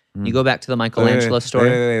it. You go back to the Michelangelo story.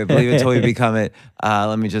 Wait. Believe it till we become it.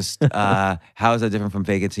 Let me just, how is that different from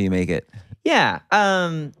fake it till you make it? Yeah.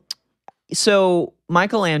 So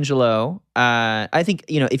Michelangelo, I think,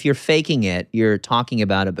 if you're faking it, you're talking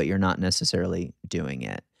about it, but you're not necessarily doing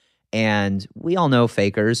it. And we all know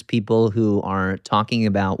fakers, people who are talking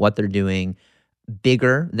about what they're doing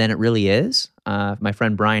bigger than it really is. My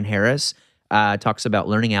friend Brian Harris talks about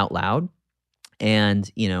learning out loud.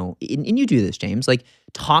 And, and you do this, James, like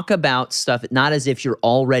talk about stuff, not as if you're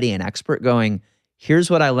already an expert going, here's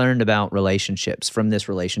what I learned about relationships from this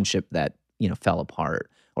relationship that, fell apart.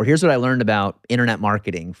 Or here's what I learned about internet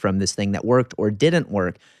marketing from this thing that worked or didn't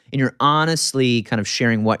work. And you're honestly kind of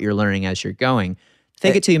sharing what you're learning as you're going.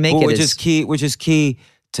 Fake it till you make it. Which is key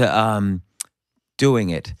to doing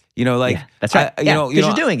it. Yeah, that's right. Because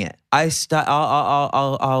you're doing it.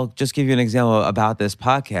 I'll just give you an example about this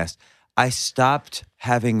podcast. I stopped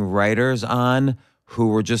having writers on who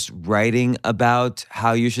were just writing about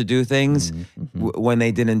how you should do things when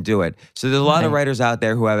they didn't do it. So there's a lot of writers out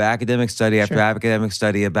there who have academic study after academic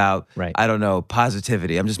study about, I don't know,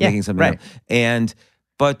 positivity. I'm just making something up.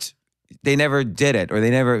 But they never did it,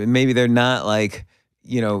 or maybe they're not like,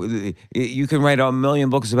 you can write a million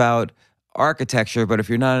books about architecture, but if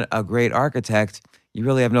you're not a great architect, you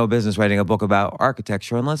really have no business writing a book about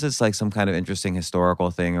architecture unless it's like some kind of interesting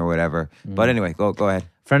historical thing or whatever. But anyway, go ahead.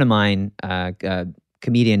 A friend of mine, a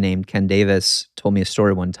comedian named Ken Davis, told me a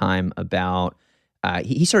story one time about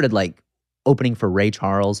he started like opening for Ray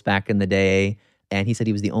Charles back in the day, and he said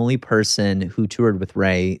he was the only person who toured with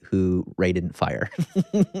Ray who Ray didn't fire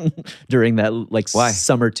during that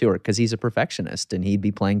summer tour, because he's a perfectionist and he'd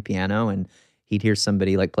be playing piano and he'd hear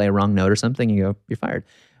somebody like play a wrong note or something and you go, you're fired.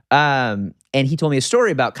 And he told me a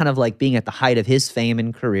story about kind of like being at the height of his fame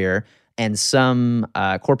and career and some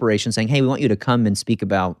corporation saying, hey, we want you to come and speak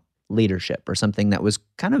about leadership or something that was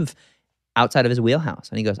kind of outside of his wheelhouse.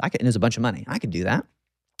 And he goes, and there's a bunch of money. I could do that.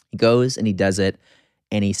 He goes and he does it,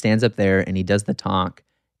 and he stands up there and he does the talk,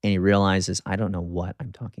 and he realizes, I don't know what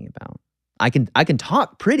I'm talking about. I can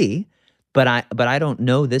talk pretty, but I don't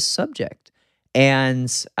know this subject. And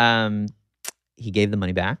he gave the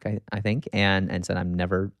money back, I think, and said, I'm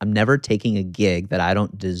never taking a gig that I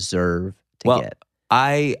don't deserve to get.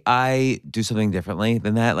 I do something differently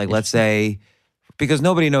than that. Like, let's say, because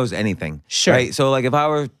nobody knows anything. Sure. Right? So like if I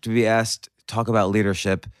were to be asked to talk about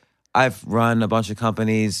leadership, I've run a bunch of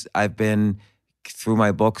companies. I've been through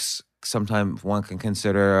my books. Sometimes one can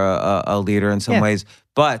consider a leader in some ways,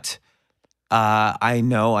 but I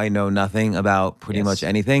know nothing about pretty much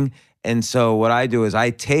anything. And so what I do is I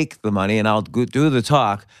take the money and I'll do the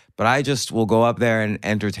talk, but I just will go up there and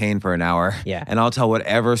entertain for an hour. Yeah. And I'll tell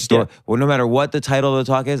whatever story. Yeah. Well, no matter what the title of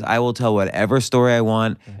the talk is, I will tell whatever story I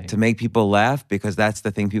want to make people laugh, because that's the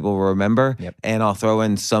thing people will remember. Yep. And I'll throw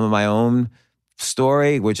in some of my own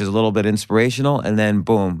story, which is a little bit inspirational, and then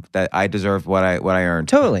boom, that I deserve what I earned.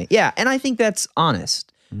 Totally. Yeah. And I think that's honest.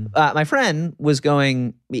 My friend was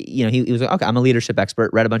going, he was like, okay, I'm a leadership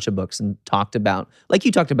expert, read a bunch of books and talked about, like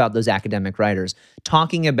you talked about those academic writers,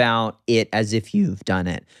 talking about it as if you've done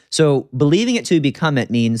it. So believing it to become it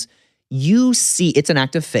means you see, it's an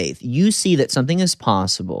act of faith. You see that something is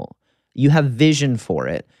possible. You have vision for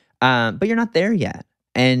it, but you're not there yet.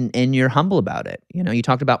 And you're humble about it. You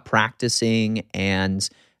talked about practicing and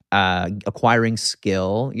acquiring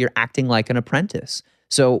skill. You're acting like an apprentice.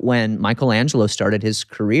 So when Michelangelo started his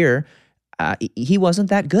career, he wasn't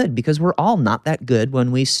that good, because we're all not that good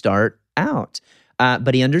when we start out.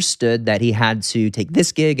 But he understood that he had to take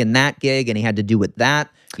this gig and that gig, and he had to do what that,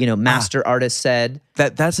 master artist said.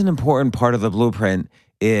 That's an important part of the blueprint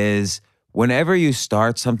is whenever you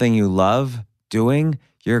start something you love doing,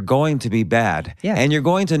 you're going to be bad. Yeah. And you're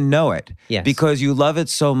going to know it. Yes. Because you love it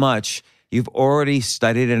so much. You've already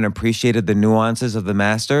studied and appreciated the nuances of the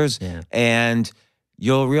masters. Yeah. And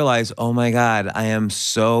you'll realize, oh my God, I am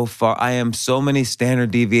so many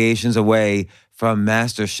standard deviations away from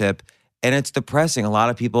mastership. And it's depressing. A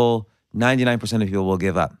lot of people, 99% of people will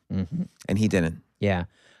give up. Mm-hmm. And he didn't. Yeah.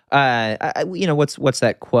 What's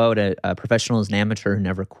that quote? A professional is an amateur who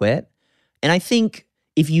never quit. And I think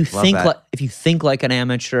if you think like an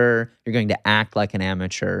amateur, you're going to act like an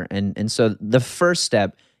amateur. And so the first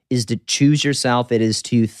step is to choose yourself. It is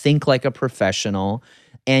to think like a professional,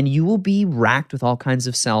 and you will be racked with all kinds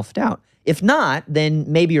of self-doubt. If not, then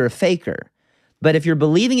maybe you're a faker. But if you're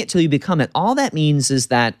believing it till you become it, all that means is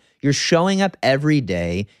that you're showing up every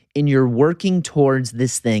day and you're working towards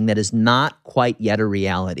this thing that is not quite yet a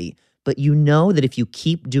reality. But you know that if you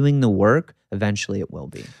keep doing the work, eventually it will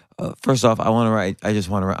be. First off, I want to write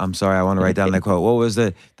down that quote. What was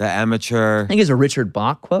the amateur? I think it's a Richard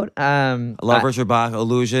Bach quote. I love Richard Bach,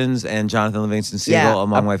 Illusions, and Jonathan Livingston Seagull,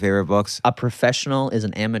 among my favorite books. A professional is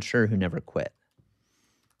an amateur who never quit.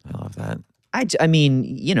 I love that. I mean,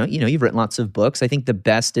 you've written lots of books. I think the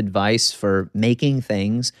best advice for making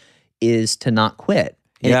things is to not quit.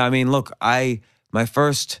 I mean, look, my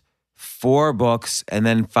first 4 books and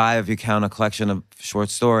then 5, if you count a collection of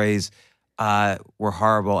short stories, were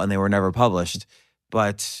horrible and they were never published.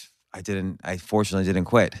 But I fortunately didn't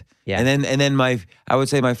quit. Yeah. And then I would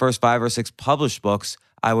say my first 5 or 6 published books,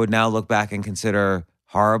 I would now look back and consider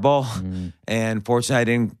horrible. And fortunately I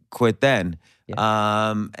didn't quit then.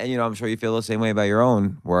 Yeah. And I'm sure you feel the same way about your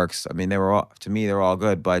own works. I mean, they were all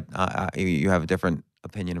good, but you have a different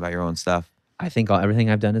opinion about your own stuff. I think everything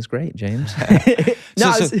I've done is great, James.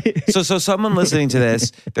 So someone listening to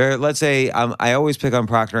this, let's say I always pick on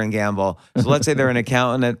Procter and Gamble. So let's say they're an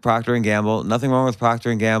accountant at Procter and Gamble. Nothing wrong with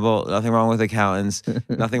Procter and Gamble. Nothing wrong with accountants.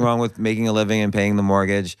 Nothing wrong with making a living and paying the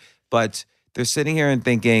mortgage. But they're sitting here and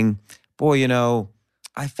thinking, boy,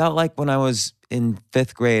 I felt like when I was in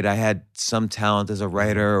 5th grade, I had some talent as a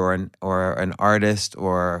writer or an artist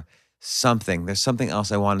or something. There's something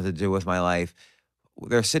else I wanted to do with my life.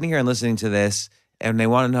 They're sitting here and listening to this, and they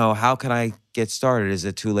want to know, how can I get started? Is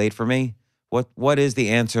it too late for me? What is the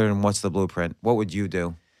answer, and what's the blueprint? What would you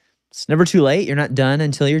do? It's never too late. You're not done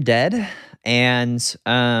until you're dead. And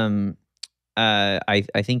I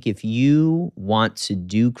think if you want to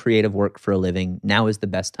do creative work for a living, now is the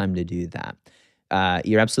best time to do that.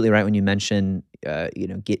 You're absolutely right when you mention,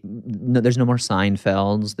 there's no more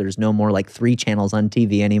Seinfelds. There's no more like 3 channels on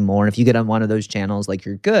TV anymore. If you get on one of those channels, like,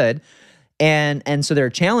 you're good. And so there are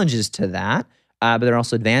challenges to that, but there are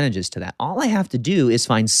also advantages to that. All I have to do is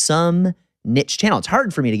find some niche channel. It's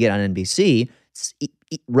hard for me to get on NBC. It's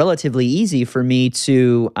relatively easy for me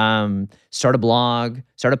to start a blog,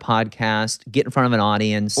 start a podcast, get in front of an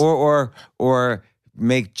audience, or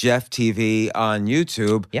make Jeff TV on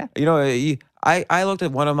YouTube. Yeah. I looked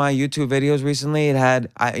at one of my YouTube videos recently. It had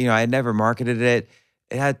I had never marketed it.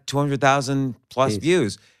 It had 200,000 plus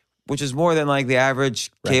views, which is more than like the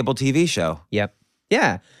average cable TV show. Yep.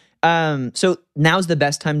 Yeah. So now's the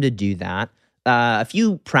best time to do that. A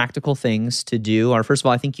few practical things to do are, first of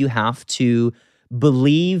all, I think you have to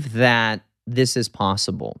believe that this is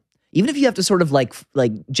possible. Even if you have to sort of like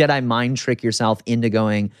Jedi mind trick yourself into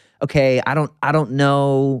going, okay, I don't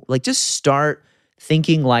know, like, just start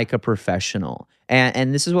thinking like a professional.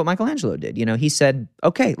 And this is what Michelangelo did. He said,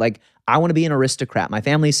 okay, like, I want to be an aristocrat. My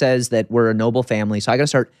family says that we're a noble family, so I got to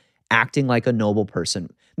start acting like a noble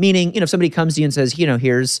person. Meaning, if somebody comes to you and says,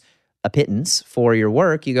 here's a pittance for your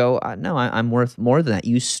work, you go, no, I'm worth more than that.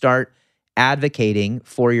 You start advocating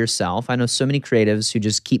for yourself. I know so many creatives who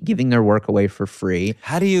just keep giving their work away for free.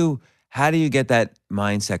 How do you get that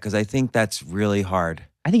mindset? Because I think that's really hard.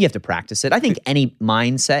 I think you have to practice it. I think any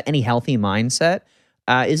mindset, any healthy mindset,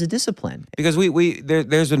 is a discipline. Because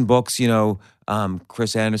there's been books,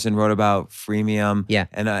 Chris Anderson wrote about freemium. Yeah.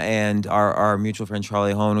 And our mutual friend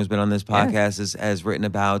Charlie Hohn, who's been on this podcast, has written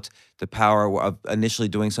about the power of initially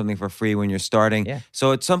doing something for free when you're starting. Yeah.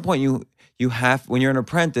 So at some point you have, when you're an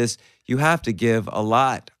apprentice, you have to give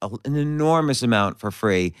an enormous amount for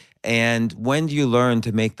free. And when do you learn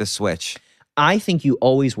to make the switch? I think you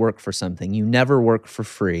always work for something. You never work for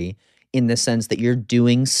free, in the sense that you're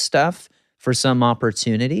doing stuff for some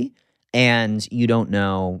opportunity and you don't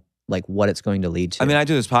know like what it's going to lead to. I mean, I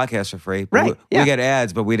do this podcast for free. Right. We get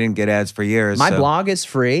ads, but we didn't get ads for years. My blog is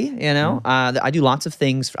free, I do lots of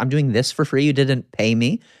things. I'm doing this for free. You didn't pay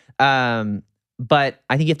me. But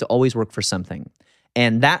I think you have to always work for something.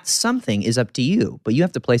 And that something is up to you, but you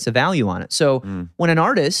have to place a value on it. So when an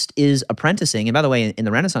artist is apprenticing, and by the way, in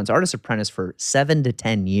the Renaissance, artists apprentice for 7 to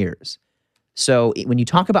 10 years. So when you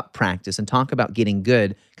talk about practice and talk about getting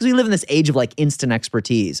good, because we live in this age of like instant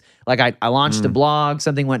expertise. Like I launched a blog,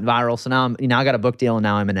 something went viral, so now I got a book deal and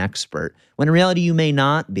now I'm an expert. When in reality, you may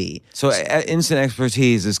not be. So instant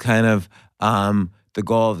expertise is kind of the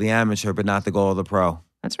goal of the amateur, but not the goal of the pro.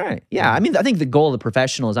 That's right. Yeah. I mean, I think the goal of the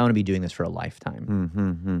professional is I want to be doing this for a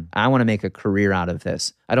lifetime. I want to make a career out of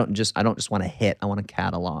this. I don't just want a hit. I want a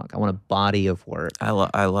catalog. I want a body of work. I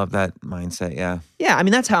love that mindset. Yeah. Yeah. I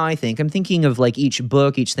mean, that's how I think. I'm thinking of like each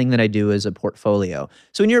book, each thing that I do as a portfolio.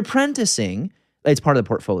 So when you're apprenticing, it's part of the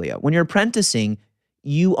portfolio. When you're apprenticing,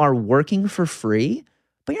 you are working for free,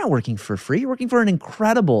 but you're not working for free. You're working for an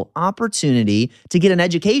incredible opportunity to get an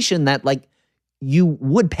education that like you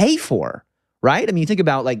would pay for. Right? I mean, you think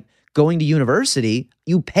about like going to university,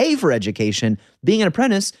 you pay for education. Being an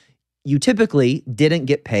apprentice, you typically didn't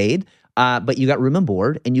get paid, but you got room and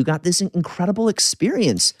board and you got this incredible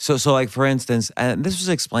experience. So like for instance, and this was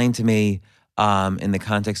explained to me in the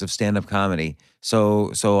context of stand-up comedy.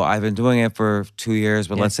 So I've been doing it for 2 years,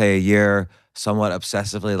 but let's say a year, somewhat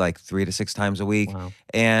obsessively, like 3 to 6 times a week. Wow.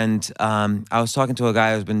 And I was talking to a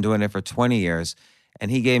guy who's been doing it for 20 years,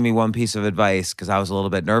 and he gave me one piece of advice because I was a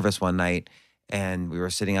little bit nervous one night. And we were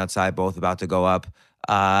sitting outside, both about to go up.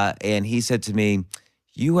 And he said to me,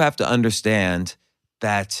 you have to understand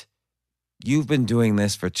that you've been doing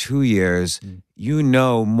this for 2 years. You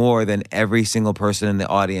know more than every single person in the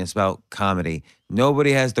audience about comedy.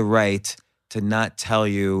 Nobody has the right to not tell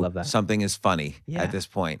you something is funny at this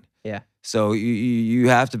point. Yeah. So you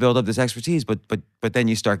have to build up this expertise, but then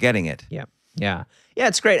you start getting it. Yeah. Yeah. Yeah,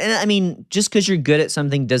 it's great. And I mean, just because you're good at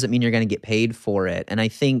something doesn't mean you're going to get paid for it. And I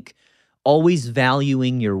think always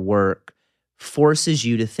valuing your work forces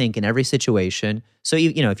you to think in every situation. So,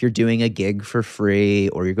 if you're doing a gig for free,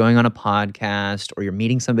 or you're going on a podcast, or you're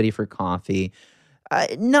meeting somebody for coffee,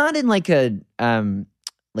 not in like a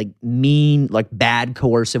mean, like bad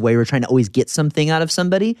coercive way. We're trying to always get something out of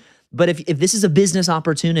somebody. But if this is a business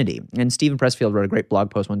opportunity, and Stephen Pressfield wrote a great blog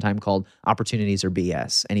post one time called Opportunities Are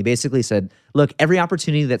BS. And he basically said, look, every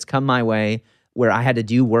opportunity that's come my way where I had to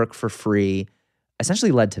do work for free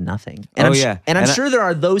essentially led to nothing. And I'm sure there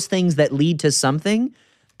are those things that lead to something.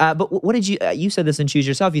 But what did you said this in Choose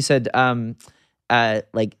Yourself. You said,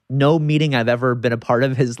 like no meeting I've ever been a part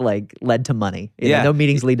of has like led to money. No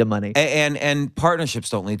meetings lead to money. And partnerships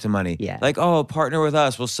don't lead to money. Yeah. Like, partner with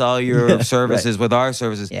us. We'll sell your services with our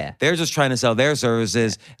services. Yeah. They're just trying to sell their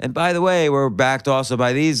services. And by the way, we're backed also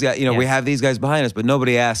by these guys. We have these guys behind us, but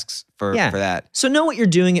nobody asks for that. So know what you're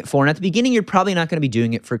doing it for. And at the beginning, you're probably not going to be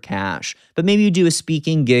doing it for cash. But maybe you do a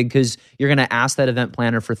speaking gig because you're going to ask that event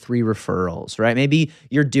planner for 3 referrals, right? Maybe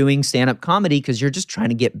you're doing stand-up comedy because you're just trying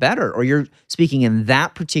to get better. Or you're speaking in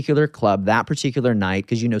that particular club, that particular night,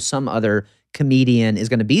 because some other comedian is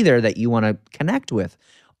going to be there that you want to connect with.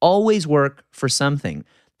 Always work for something.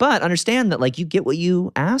 But understand that like you get what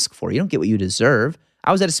you ask for. You don't get what you deserve.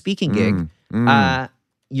 I was at a speaking gig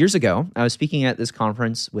years ago. I was speaking at this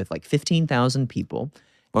conference with like 15,000 people.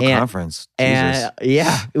 What conference? Jesus.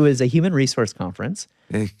 It was a human resource conference.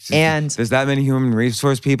 And there's that many human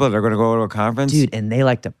resource people that are going to go to a conference? Dude, and they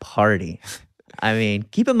like to party. I mean,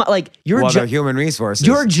 keep in mind, like they're human resources.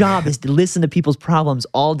 Your job is to listen to people's problems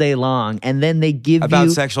all day long, and then they give about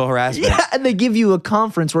sexual harassment. Yeah, and they give you a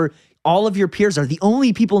conference where all of your peers are the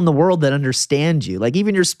only people in the world that understand you. Like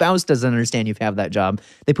even your spouse doesn't understand you have that job.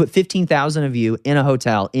 They put 15,000 of you in a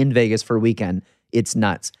hotel in Vegas for a weekend. It's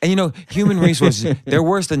nuts. And human resources, they're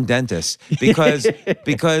worse than dentists because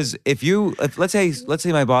if let's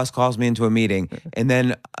say my boss calls me into a meeting and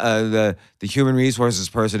then the human resources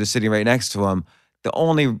person is sitting right next to him, the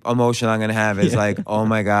only emotion I'm going to have is like, oh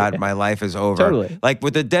my God, my life is over. Totally. Like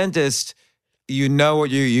with the dentist, you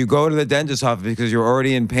go to the dentist's office because you're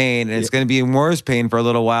already in pain and it's going to be in worse pain for a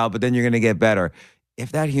little while, but then you're going to get better.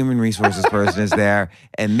 If that human resources person is there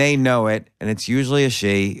and they know it, and it's usually a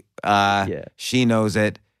she, she knows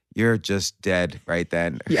it, you're just dead right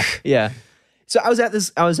then. Yeah. So I was at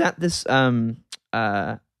this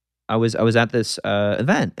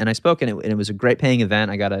event and I spoke, and it was a great paying event.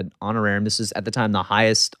 I got an honorarium. This is at the time the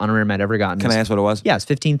highest honorarium I'd ever gotten. Can I ask what it was? Yeah, it's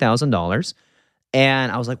 $15,000.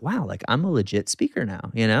 And I was like, wow, like I'm a legit speaker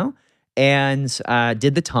now, and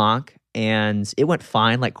did the talk. And it went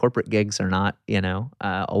fine. Like corporate gigs are not,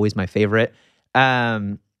 always my favorite.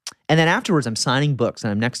 And then afterwards, I'm signing books,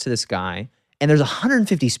 and I'm next to this guy, and there's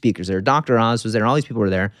 150 speakers there. Dr. Oz was there, and all these people were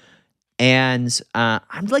there. And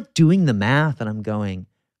I'm like doing the math, and I'm going,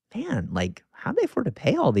 man, like how'd they afford to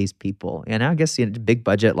pay all these people? I guess big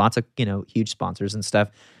budget, lots of huge sponsors and stuff.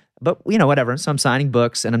 But whatever. So I'm signing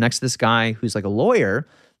books, and I'm next to this guy who's like a lawyer,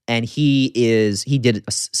 and he did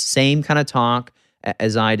a same kind of talk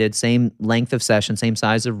as I did, same length of session, same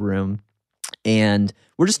size of room. And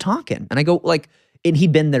we're just talking. And I go and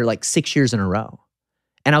he'd been there like 6 years in a row.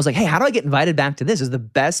 And I was like, hey, how do I get invited back to this? This is the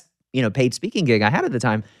best, paid speaking gig I had at the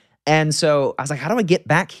time. And so I was like, how do I get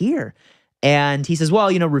back here? And he says,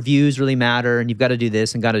 well, reviews really matter, and you've got to do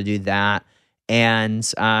this and got to do that. And,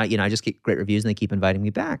 I just get great reviews, and they keep inviting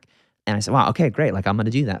me back. And I said, wow, okay, great. Like, I'm going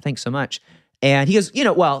to do that. Thanks so much. And he goes,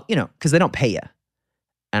 because they don't pay you.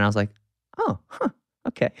 And I was like, oh, huh,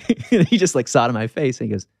 okay. He just like saw it in my face, and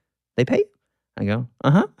he goes, they pay you? I go,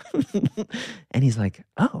 uh-huh. And he's like,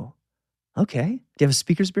 oh, okay. Do you have a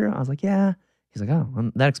speakers bureau? I was like, yeah. He's like,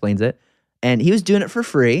 oh, that explains it. And he was doing it for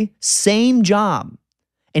free, same job.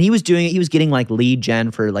 And he was doing it, he was getting like lead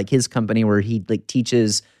gen for like his company where he like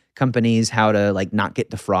teaches companies how to like not get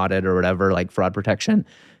defrauded or whatever, like fraud protection.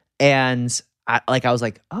 And I was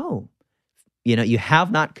like, oh, you have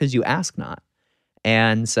not because you ask not.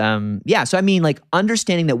 And so I mean, like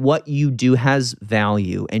understanding that what you do has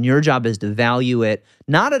value, and your job is to value it,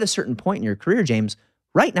 not at a certain point in your career, James,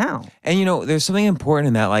 right now. And there's something important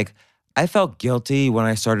in that. Like, I felt guilty when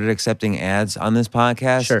I started accepting ads on this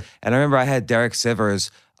podcast. Sure. And I remember I had Derek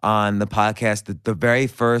Sivers on the podcast the very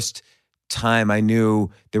first time I knew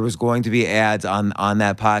there was going to be ads on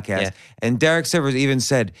that podcast. Yeah. And Derek Sivers even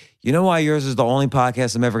said, you know why yours is the only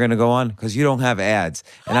podcast I'm ever going to go on? Because you don't have ads.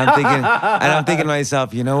 And I'm thinking to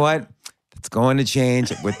myself, you know what? It's going to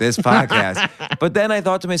change with this podcast. But then I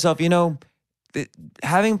thought to myself,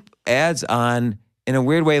 having ads on in a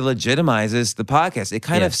weird way legitimizes the podcast. It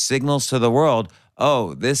kind of signals to the world,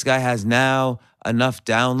 oh, this guy has now enough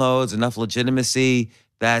downloads, enough legitimacy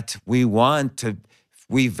that we want to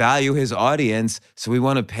we value his audience, so we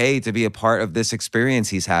want to pay to be a part of this experience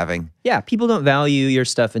he's having. Yeah, people don't value your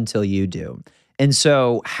stuff until you do. And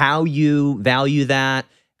so how you value that,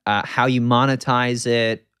 how you monetize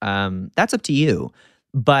it, that's up to you.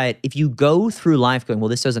 But if you go through life going, well,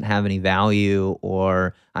 this doesn't have any value,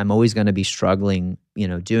 or I'm always going to be struggling,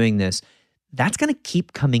 doing this, that's going to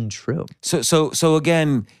keep coming true. So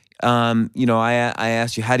again, I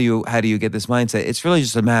asked you, how do you get this mindset? It's really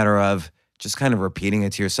just a matter of just kind of repeating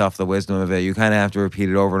it to yourself, the wisdom of it. You kind of have to repeat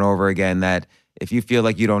it over and over again, that if you feel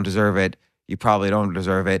like you don't deserve it, you probably don't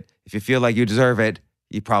deserve it. If you feel like you deserve it,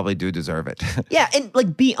 you probably do deserve it. Yeah, and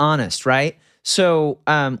like, be honest, right? So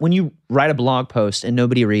when you write a blog post and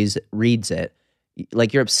nobody reads it,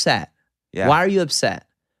 like, you're upset. Yeah. Why are you upset?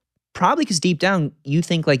 Probably because deep down you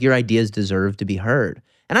think like your ideas deserve to be heard.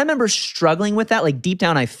 And I remember struggling with that. Like, deep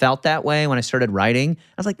down I felt that way when I started writing.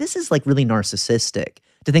 I was like, this is like really narcissistic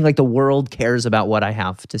to think like the world cares about what I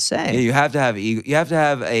have to say. Yeah, you have to have ego. You have to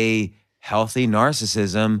have a healthy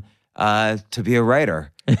narcissism to be a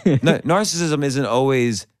writer. Narcissism isn't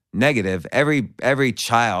always negative. Every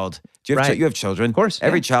child, you have children. Of course.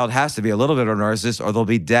 Every child has to be a little bit of a narcissist or they'll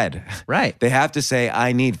be dead. Right. They have to say,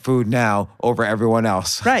 I need food now over everyone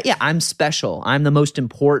else. Right. Yeah, I'm special. I'm the most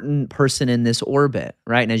important person in this orbit.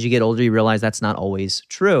 Right. And as you get older, you realize that's not always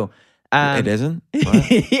true. It isn't?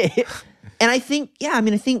 What? And I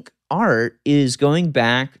think art is going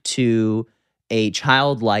back to a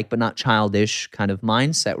childlike but not childish kind of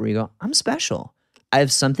mindset where you go, I'm special. I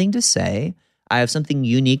have something to say. I have something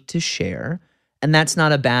unique to share. And that's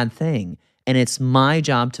not a bad thing. And it's my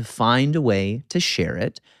job to find a way to share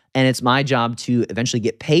it. And it's my job to eventually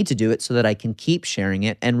get paid to do it so that I can keep sharing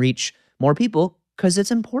it and reach more people because it's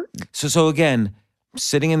important. So again,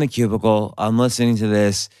 sitting in the cubicle, I'm listening to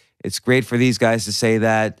this. It's great for these guys to say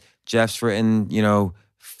that. Jeff's written,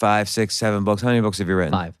 5, 6, 7 books. How many books have you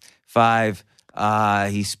written? 5.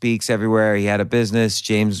 He speaks everywhere. He had a business.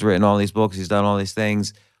 James has written all these books. He's done all these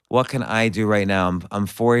things. What can I do right now? I'm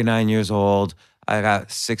 49 years old. I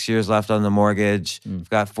got 6 years left on the mortgage. I've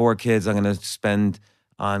got 4 kids I'm going to spend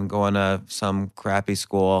on going to some crappy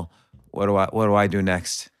school. What do I do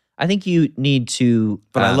next? I think you need to...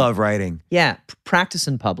 But I love writing. Yeah, practice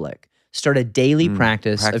in public. Start a daily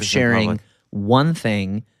practice of sharing one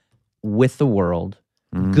thing with the world,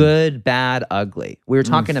 good, bad, ugly. We were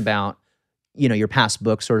talking about, your past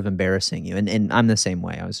books sort of embarrassing you. And I'm the same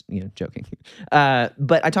way. I was, joking.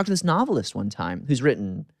 But I talked to this novelist one time who's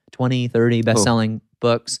written 20, 30 best-selling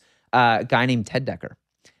books, a guy named Ted Decker,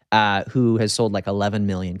 who has sold like 11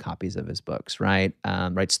 million copies of his books, right?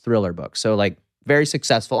 Writes thriller books. So like, very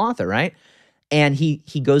successful author, right? And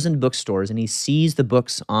he goes into bookstores and he sees the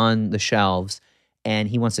books on the shelves and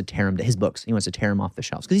he wants to tear them, his books, he wants to tear them off the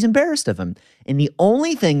shelves because he's embarrassed of them. And the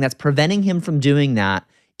only thing that's preventing him from doing that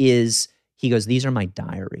is, he goes, these are my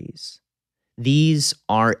diaries. These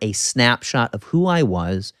are a snapshot of who I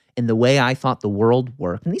was and the way I thought the world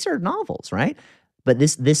worked. And these are novels, right? But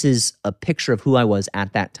this is a picture of who I was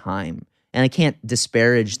at that time. And I can't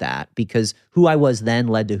disparage that because who I was then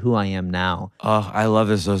led to who I am now. Oh, I love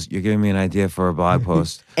this. You're giving me an idea for a blog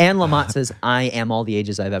post. And Lamont says, I am all the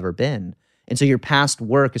ages I've ever been. And so your past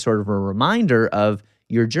work is sort of a reminder of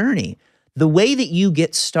your journey. The way that you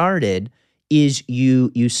get started is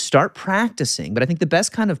you start practicing. But I think the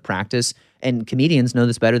best kind of practice, and comedians know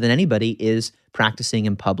this better than anybody, is practicing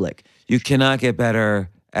in public. You cannot get better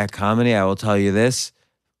at comedy, I will tell you this,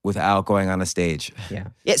 without going on a stage. Yeah,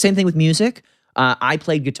 same thing with music. I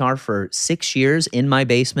played guitar for 6 years in my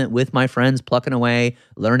basement with my friends, plucking away,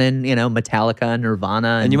 learning, Metallica,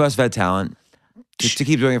 Nirvana. And you must have had talent. To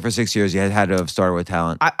keep doing it for 6 years, you had to have started with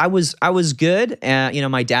talent. I was good.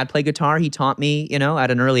 My dad played guitar. He taught me,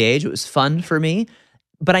 at an early age. It was fun for me.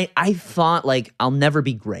 But I thought, like, I'll never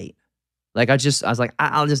be great. Like, I was like,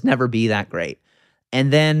 I'll just never be that great.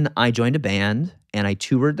 And then I joined a band, and I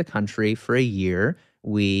toured the country for a year.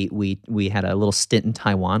 We had a little stint in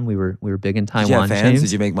Taiwan. We were big in Taiwan. Did you have fans? James.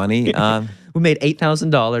 Did you make money? We made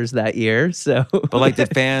 $8,000 that year. So, but like the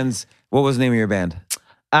fans, what was the name of your band?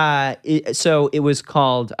 So it was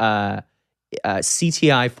called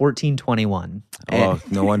CTI 1421. Oh,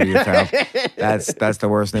 no wonder you found. That's the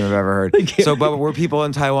worst name I've ever heard. So, but were people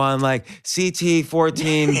in Taiwan like CT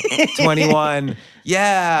 1421?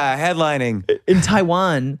 Yeah, headlining in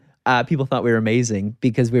Taiwan. People thought we were amazing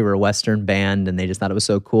because we were a Western band, and they just thought it was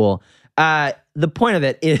so cool. The point of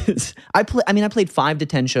it is, I played 5 to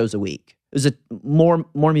 10 shows a week. It was more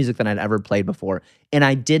music than I'd ever played before, and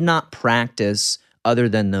I did not practice other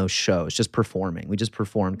than those shows, just performing. We just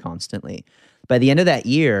performed constantly. By the end of that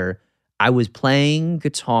year, I was playing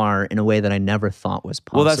guitar in a way that I never thought was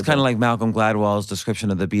possible. Well, that's kind of like Malcolm Gladwell's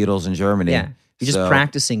description of the Beatles in Germany. Yeah. You're just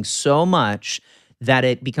practicing so much that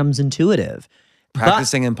it becomes intuitive.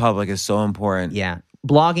 Practicing in public is so important. Yeah.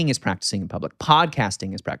 Blogging is practicing in public.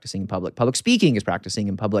 Podcasting is practicing in public. Public speaking is practicing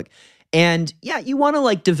in public. And yeah, you want to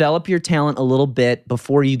like develop your talent a little bit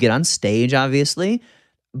before you get on stage, obviously.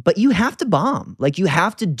 But you have to bomb. Like you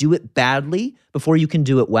have to do it badly before you can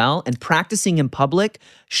do it well. And practicing in public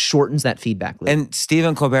shortens that feedback loop. And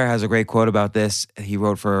Stephen Colbert has a great quote about this. He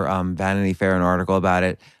wrote for Vanity Fair an article about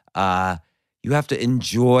it. You have to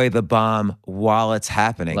enjoy the bomb while it's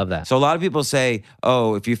happening. Love that. So a lot of people say,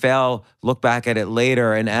 "Oh, if you fail, look back at it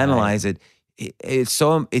later and analyze it."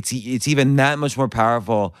 It's even that much more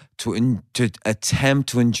powerful to attempt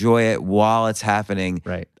to enjoy it while it's happening.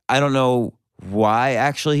 Right. I don't know why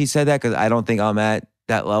actually he said that, because I don't think I'm at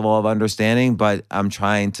that level of understanding, but I'm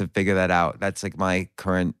trying to figure that out. That's like my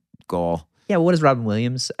current goal. Yeah. What is Robin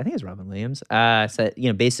Williams? I think it's Robin Williams. Said,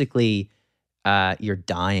 basically. You're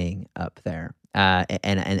dying up there.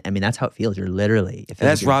 And I mean, that's how it feels. You're literally.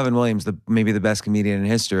 That's Robin Williams, maybe the best comedian in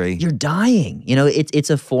history. You're dying.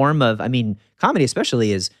 It's a form of, comedy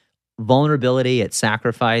especially is vulnerability, it's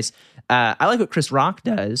sacrifice. I like what Chris Rock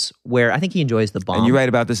does, where I think he enjoys the bomb. And you write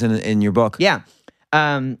about this in your book. Yeah.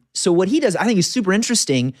 So what he does, I think is super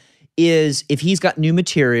interesting, is if he's got new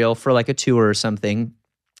material for like a tour or something,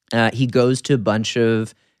 he goes to a bunch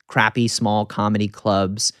of crappy small comedy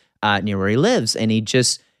clubs near where he lives, and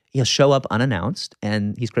he'll show up unannounced,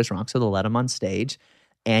 and he's Chris Rock, so they'll let him on stage,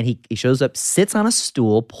 and he shows up, sits on a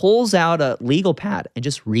stool, pulls out a legal pad, and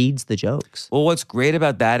just reads the jokes. Well, what's great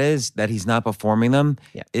about that is that he's not performing them,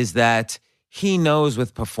 is that he knows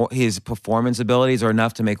with his performance abilities are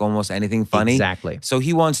enough to make almost anything funny. Exactly. So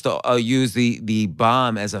he wants to use the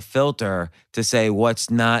bomb as a filter to say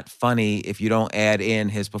what's not funny if you don't add in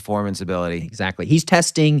his performance ability. Exactly. He's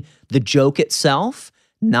testing the joke itself,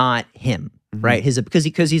 not him, right?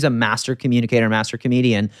 Because he's a master communicator, master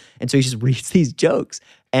comedian, and so he just reads these jokes,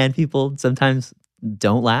 and people sometimes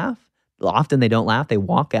don't laugh. Often they don't laugh. They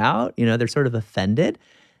walk out. They're sort of offended,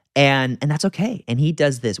 and that's okay. And he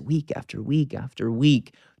does this week after week after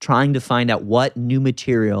week, trying to find out what new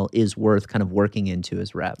material is worth kind of working into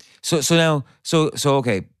his rep. So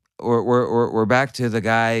okay, we're back to the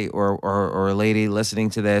guy or lady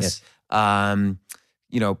listening to this. Yes.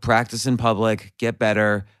 Practice in public, get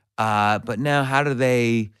better. But now how do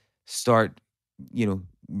they start,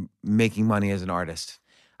 making money as an artist?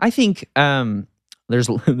 I think there's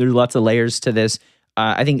lots of layers to this.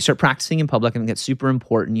 I think start practicing in public. I think that's super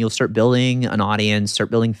important. You'll start building an audience,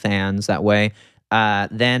 start building fans that way.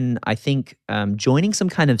 Then I think joining some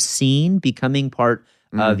kind of scene, becoming part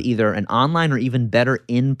of either an online or even better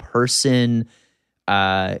in-person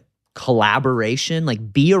collaboration,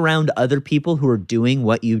 like be around other people who are doing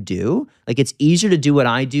what you do. Like it's easier to do what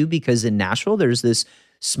I do because in Nashville, there's this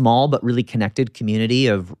small but really connected community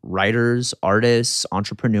of writers, artists,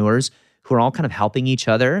 entrepreneurs who are all kind of helping each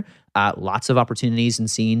other. Lots of opportunities and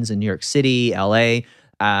scenes in New York City, LA.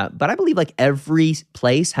 But I believe like every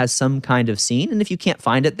place has some kind of scene. And if you can't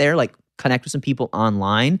find it there, like connect with some people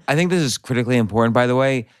online. I think this is critically important, by the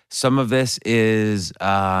way. Some of this is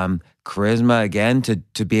charisma, again,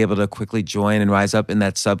 to be able to quickly join and rise up in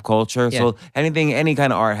that subculture. Yeah. So any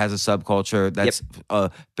kind of art has a subculture that's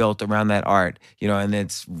built around that art, and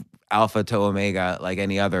it's alpha to omega like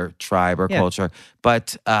any other tribe or culture.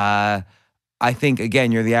 But I think,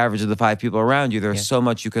 again, you're the average of the 5 people around you. There's so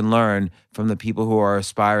much you can learn from the people who are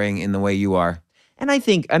aspiring in the way you are. And I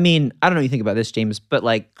think, I don't know what you think about this, James, but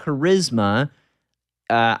like charisma,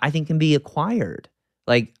 I think can be acquired.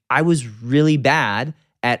 Like I was really bad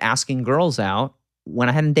at asking girls out when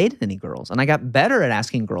I hadn't dated any girls. And I got better at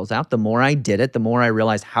asking girls out. The more I did it, the more I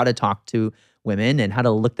realized how to talk to women and how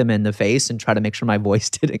to look them in the face and try to make sure my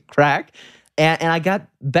voice didn't crack. And I got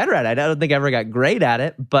better at it. I don't think I ever got great at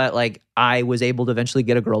it, but like I was able to eventually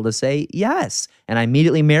get a girl to say yes. And I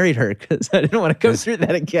immediately married her because I didn't want to go through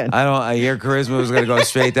that again. Your charisma was going to go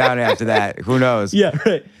straight down after that. Who knows? Yeah,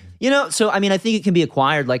 right. So I think it can be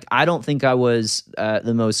acquired. Like I don't think I was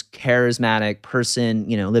the most charismatic person,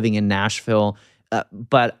 living in Nashville.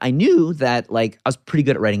 But I knew that like I was pretty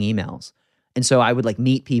good at writing emails. And so I would like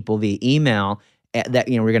meet people via email that,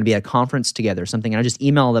 we're going to be at a conference together or something. And I just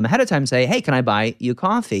email them ahead of time and say, hey, can I buy you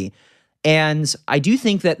coffee? And I do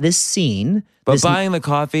think that this scene. But buying the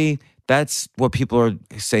coffee, that's what people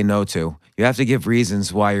say no to. You have to give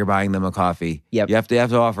reasons why you're buying them a coffee. Yep. You have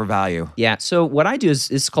to offer value. Yeah. So what I do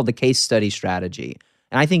is called the case study strategy.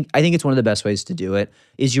 And I think it's one of the best ways to do it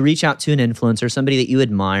is you reach out to an influencer, somebody that you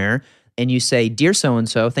admire and you say, "Dear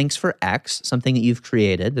so-and-so, thanks for X, something that you've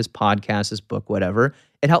created, this podcast, this book, whatever.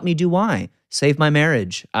 It helped me do Y, saved my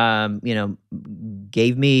marriage,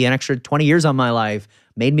 gave me an extra 20 years on my life,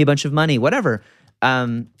 made me a bunch of money, whatever."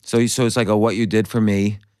 So it's like a what you did for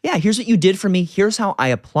me. Yeah, here's what you did for me. Here's how I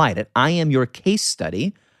applied it. I am your case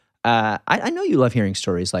study. I know you love hearing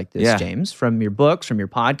stories like this, James, from your books, from your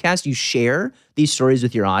podcast. You share these stories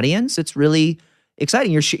with your audience. It's really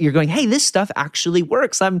exciting. You're going, hey, this stuff actually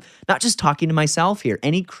works. I'm not just talking to myself here.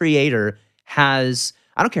 Any creator has,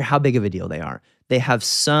 I don't care how big of a deal they are, they have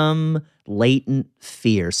some latent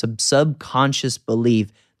fear, some subconscious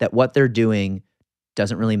belief that what they're doing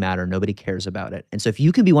doesn't really matter. Nobody cares about it. And so if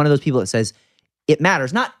you can be one of those people that says, it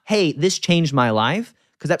matters, not, hey, this changed my life,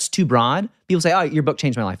 because that's too broad. People say, oh, your book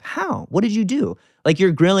changed my life. How? What did you do? Like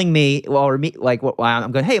you're grilling me,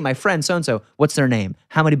 I'm going, hey, my friend so-and-so, what's their name?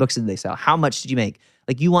 How many books did they sell? How much did you make?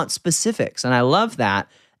 Like you want specifics. And I love that.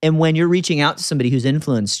 And when you're reaching out to somebody who's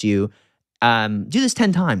influenced you, do this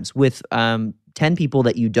 10 times with 10 people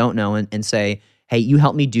that you don't know and say, hey, you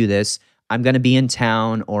helped me do this. I'm going to be in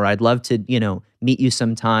town, or I'd love to, meet you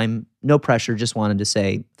sometime. No pressure, just wanted to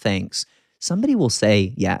say thanks. Somebody will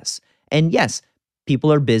say yes. And yes,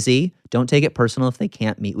 people are busy. Don't take it personal if they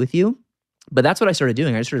can't meet with you. But that's what I started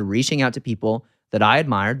doing. I started reaching out to people that I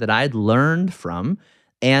admired, that I had learned from.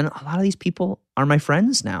 And a lot of these people are my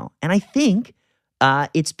friends now. And I think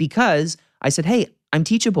it's because I said, hey, I'm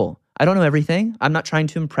teachable. I don't know everything. I'm not trying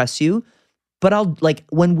to impress you. But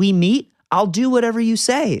when we meet, I'll do whatever you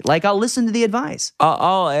say. I'll listen to the advice.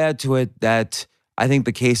 I'll add to it that I think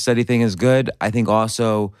the case study thing is good. I think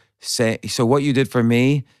also so what you did for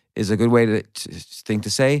me is a good way to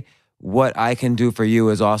say what I can do for you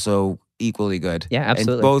is also equally good. Yeah,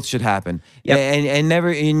 absolutely. And both should happen. Yep.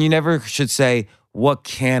 And you never should say, what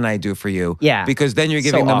can I do for you? Yeah. Because then you're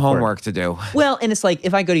giving them homework to do. Well, and it's like,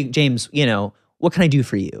 if I go to James, what can I do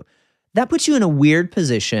for you? That puts you in a weird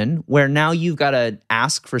position where now you've got to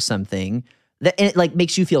ask for something and it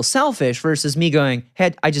makes you feel selfish versus me going,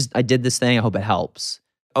 hey, I did this thing. I hope it helps.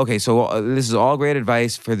 Okay, so this is all great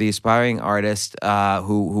advice for the aspiring artist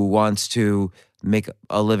who wants to make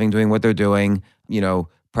a living doing what they're doing.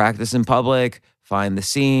 Practice in public, find the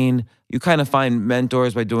scene. You kind of find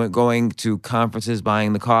mentors by going to conferences,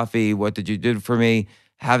 buying the coffee. What did you do for me?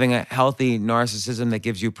 Having a healthy narcissism that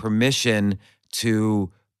gives you permission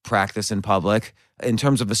to practice in public. In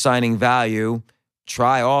terms of assigning value,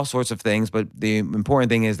 try all sorts of things, but the important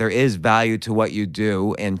thing is there is value to what you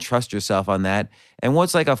do, and trust yourself on that. And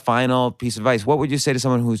what's a final piece of advice? What would you say to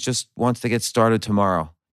someone who just wants to get started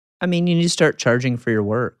tomorrow? I mean, you need to start charging for your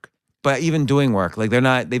work. But even doing work,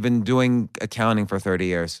 they've been doing accounting for 30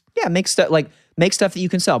 years. Yeah, make stuff that you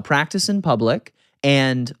can sell. Practice in public,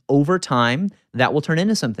 and over time, that will turn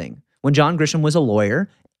into something. When John Grisham was a lawyer,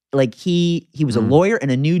 he was a lawyer and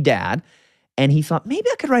a new dad, and he thought, maybe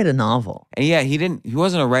I could write a novel. And yeah, he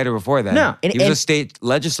wasn't a writer before then. No. He was a state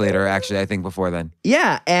legislator, actually, I think, before then.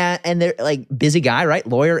 Yeah, and they're busy guy, right?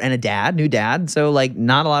 Lawyer and a dad, new dad, so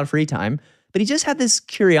not a lot of free time. But he just had this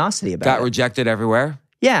curiosity about it. Got rejected everywhere?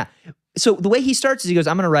 Yeah. So the way he starts is he goes,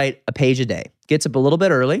 I'm going to write a page a day. Gets up a little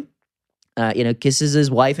bit early, kisses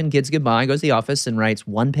his wife and kids goodbye, goes to the office and writes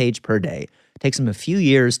 1 page per day. Takes him a few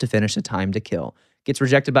years to finish A Time to Kill. Gets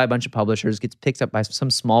rejected by a bunch of publishers, gets picked up by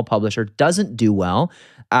some small publisher, doesn't do well.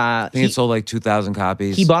 I think it sold 2,000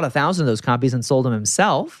 copies. He bought 1,000 of those copies and sold them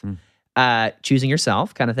himself, choosing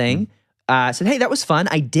yourself kind of thing. Said, hey, that was fun.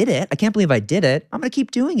 I did it. I can't believe I did it. I'm going to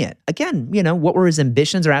keep doing it. Again, what were his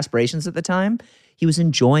ambitions or aspirations at the time? He was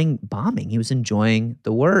enjoying bombing. He was enjoying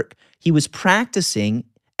the work. He was practicing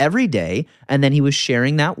every day, and then he was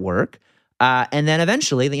sharing that work. And then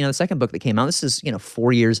eventually, the second book that came out, this is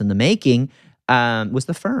 4 years in the making, was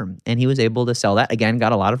The Firm. And he was able to sell that. Again,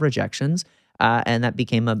 got a lot of rejections. And that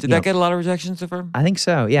became a... Did that get a lot of rejections, The Firm? I think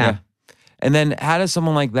so, yeah. And then how does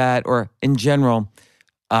someone like that, or in general...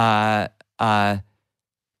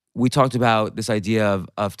 we talked about this idea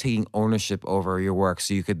of taking ownership over your work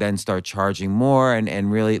so you could then start charging more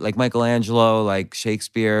and really, like Michelangelo, like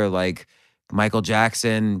Shakespeare, like Michael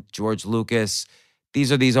Jackson, George Lucas.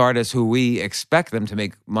 These are these artists who we expect them to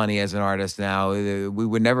make money as an artist now. We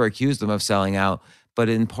would never accuse them of selling out, but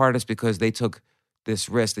in part it's because they took this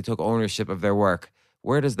risk. They took ownership of their work.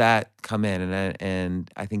 Where does that come in?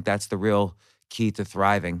 And I think that's the real key to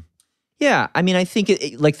thriving. Yeah, I mean, I think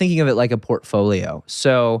thinking of it like a portfolio.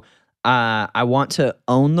 So I want to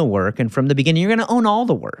own the work, and from the beginning, you're going to own all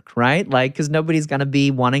the work, right? Because nobody's going to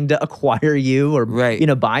be wanting to acquire you or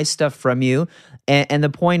buy stuff from you. And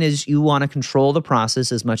the point is, you want to control the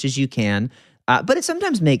process as much as you can. But it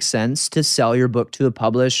sometimes makes sense to sell your book to a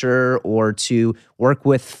publisher or to work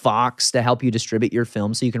with Fox to help you distribute your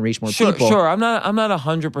film so you can reach more people. Sure. I'm not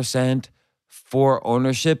 100% for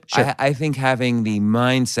ownership. Sure. I think having the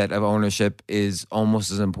mindset of ownership is almost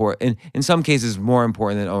as important, in some cases more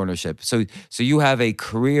important than ownership. So you have a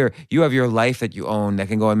career, you have your life that you own that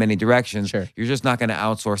can go in many directions. Sure. You're just not going to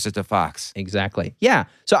outsource it to Fox. Exactly. Yeah.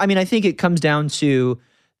 So, I mean, I think it comes down to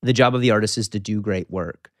the job of the artist is to do great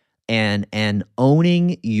work. And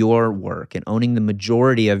owning your work and owning the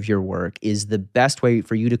majority of your work is the best way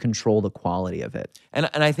for you to control the quality of it. And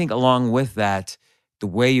I think along with that, the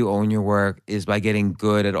way you own your work is by getting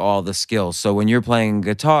good at all the skills. So when you're playing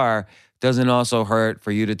guitar, it doesn't also hurt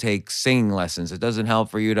for you to take singing lessons. It doesn't help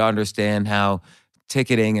for you to understand how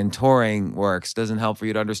ticketing and touring works. It doesn't help for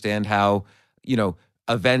you to understand how,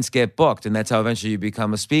 events get booked, and that's how eventually you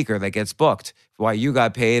become a speaker that gets booked. Why you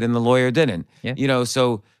got paid and the lawyer didn't. Yeah.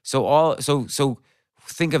 So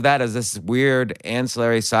think of that as this weird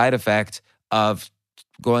ancillary side effect of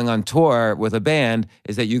going on tour with a band,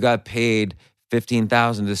 is that you got paid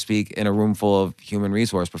 $15,000 to speak in a room full of human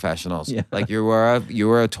resource professionals. Yeah. Like you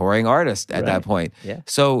were a touring artist at that point. Yeah.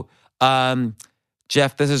 So,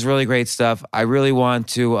 Jeff, this is really great stuff. I really want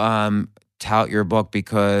to tout your book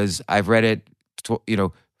because I've read it.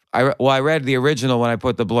 I read the original when I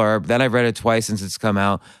put the blurb. Then I've read it twice since it's come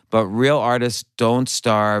out. But Real Artists Don't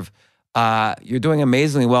Starve. You're doing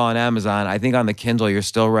amazingly well on Amazon. I think on the Kindle you're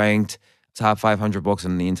still ranked top 500 books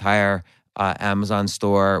in the entire Amazon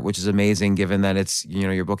store, which is amazing given that it's,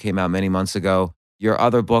 your book came out many months ago. Your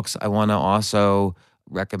other books I want to also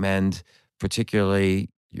recommend, particularly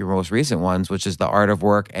your most recent ones, which is The Art of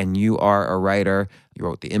Work and You Are a Writer. You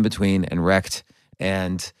wrote The In-Between and Wrecked,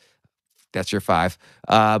 and that's your 5.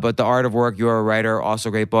 But The Art of Work, You Are a Writer, also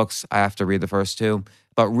great books. I have to read the first 2.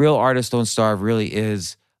 But Real Artists Don't Starve really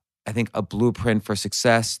is, I think, a blueprint for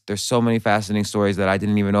success. There's so many fascinating stories that I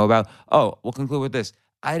didn't even know about. Oh, we'll conclude with this.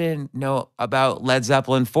 I didn't know about Led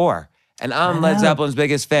Zeppelin 4. And I'm Led Zeppelin's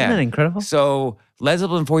biggest fan. Isn't that incredible? So Led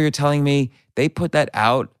Zeppelin 4, you're telling me they put that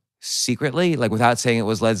out secretly, like without saying it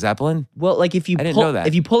was Led Zeppelin? Well, like if you I didn't know that.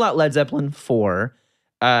 If you pull out Led Zeppelin 4,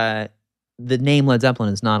 the name Led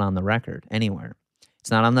Zeppelin is not on the record anywhere.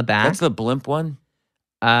 It's not on the back. That's the blimp one?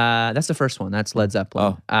 That's the first one. That's Led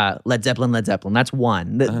Zeppelin. Led Zeppelin. That's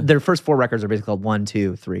one. Their first 4 records are basically called 1,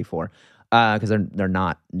 2, 3, 4. Because they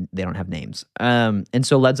don't have names. And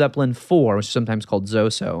so Led Zeppelin 4, which is sometimes called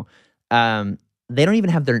Zoso, they don't even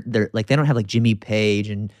have their they don't have like Jimmy Page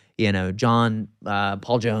and John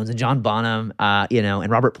Paul Jones and John Bonham and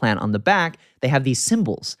Robert Plant on the back. They have these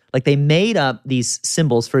symbols. Like they made up these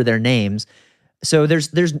symbols for their names. So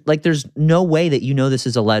there's no way that this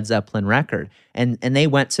is a Led Zeppelin record. And they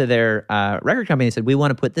went to their record company and said, we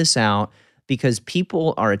want to put this out because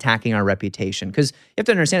people are attacking our reputation. Because you have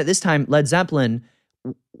to understand, at this time, Led Zeppelin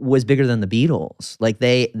was bigger than the Beatles. Like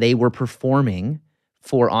they were performing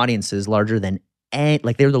for audiences larger than they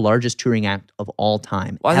were the largest touring act of all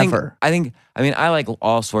time ever. I like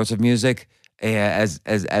all sorts of music, as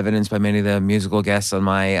evidenced by many of the musical guests on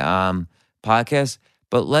my podcast.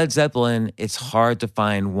 But Led Zeppelin, it's hard to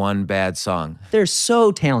find one bad song. They're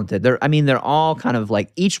so talented. They're all kind of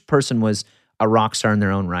like, each person was a rock star in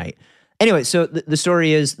their own right. Anyway, so the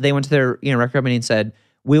story is they went to their record company and said,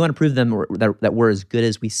 we want to prove to them that we're as good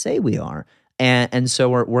as we say we are. And so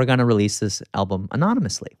we're going to release this album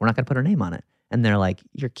anonymously. We're not going to put our name on it. And they're like,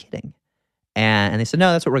 you're kidding. And they said,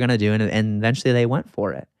 no, that's what we're going to do. And eventually they went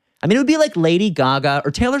for it. I mean, it would be like Lady Gaga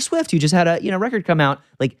or Taylor Swift, who just had a record come out,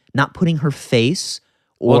 like not putting her face.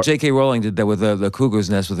 Well, J.K. Rowling did that with the Cuckoo's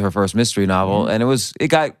Nest with her first mystery novel. And it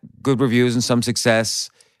got good reviews and some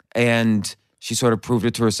success. And she sort of proved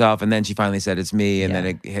it to herself, and then she finally said, "It's me," and then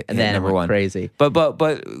it hit number 1. Crazy. But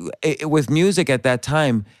with music at that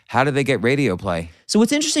time, how did they get radio play? So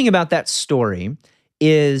what's interesting about that story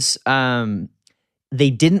is they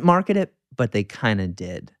didn't market it, but they kind of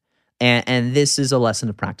did, and this is a lesson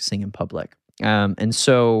of practicing in public. And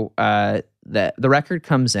so the record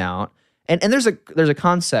comes out, and there's a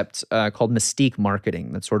concept called mystique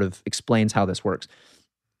marketing that sort of explains how this works.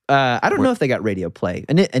 I don't know if they got radio play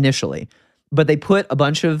initially. But they put a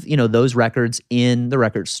bunch of, those records in the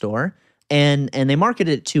record store, and they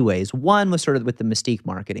marketed it 2 ways. One was sort of with the mystique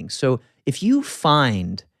marketing. So if you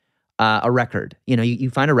find a record, you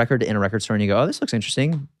find a record in a record store and you go, oh, this looks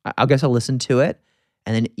interesting. I guess I'll listen to it.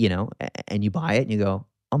 And then, and you buy it and you go,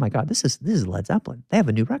 oh my God, this is Led Zeppelin. They have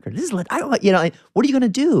a new record. This is what are you going to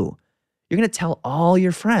do? You're going to tell all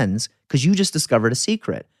your friends because you just discovered a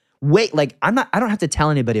secret. Wait, I don't have to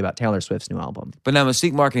tell anybody about Taylor Swift's new album. But now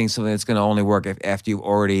mystique marketing is something that's going to only work after you've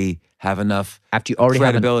already have enough after you already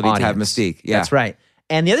credibility have an to have audience. mystique. Yeah. That's right.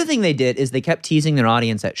 And the other thing they did is they kept teasing their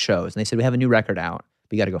audience at shows. And they said, we have a new record out.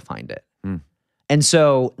 We got to go find it. And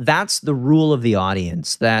so that's the rule of the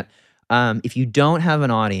audience, that if you don't have an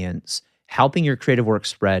audience, helping your creative work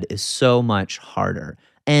spread is so much harder.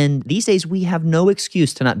 And these days, we have no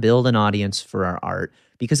excuse to not build an audience for our art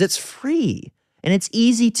because it's free and it's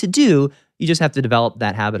easy to do. You just have to develop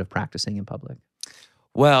that habit of practicing in public.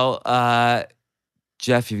 Well,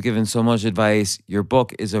 Jeff, you've given so much advice. Your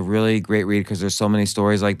book is a really great read because there's so many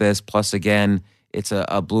stories like this. Plus, again, it's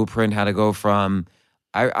a blueprint how to go from,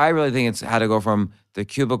 I really think it's how to go from the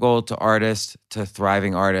cubicle to artist to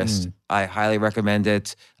thriving artist. I highly recommend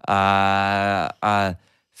it.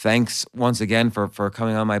 Thanks once again for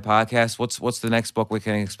coming on my podcast. What's the next book we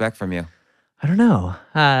can expect from you? I don't know.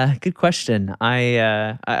 Good question.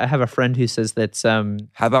 I have a friend who says that.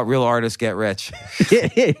 How about real artists get rich?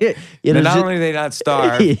 You know, not only do they not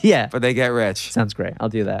starve, yeah, but they get rich. Sounds great. I'll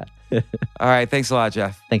do that. All right. Thanks a lot,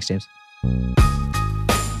 Jeff. Thanks, James.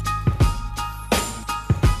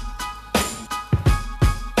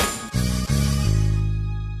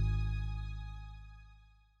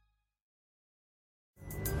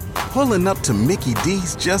 Pulling up to Mickey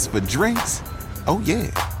D's just for drinks? Oh yeah,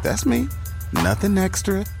 that's me. Nothing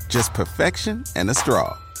extra, just perfection and a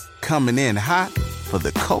straw. Coming in hot for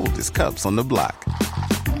the coldest cups on the block.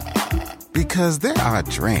 Because there are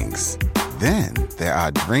drinks. Then there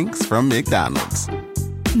are drinks from McDonald's.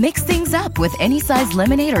 Mix things up with any size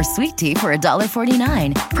lemonade or sweet tea for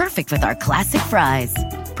 $1.49. Perfect with our classic fries.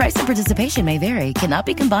 Price and participation may vary. Cannot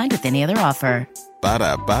be combined with any other offer.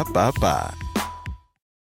 Ba-da-ba-ba-ba.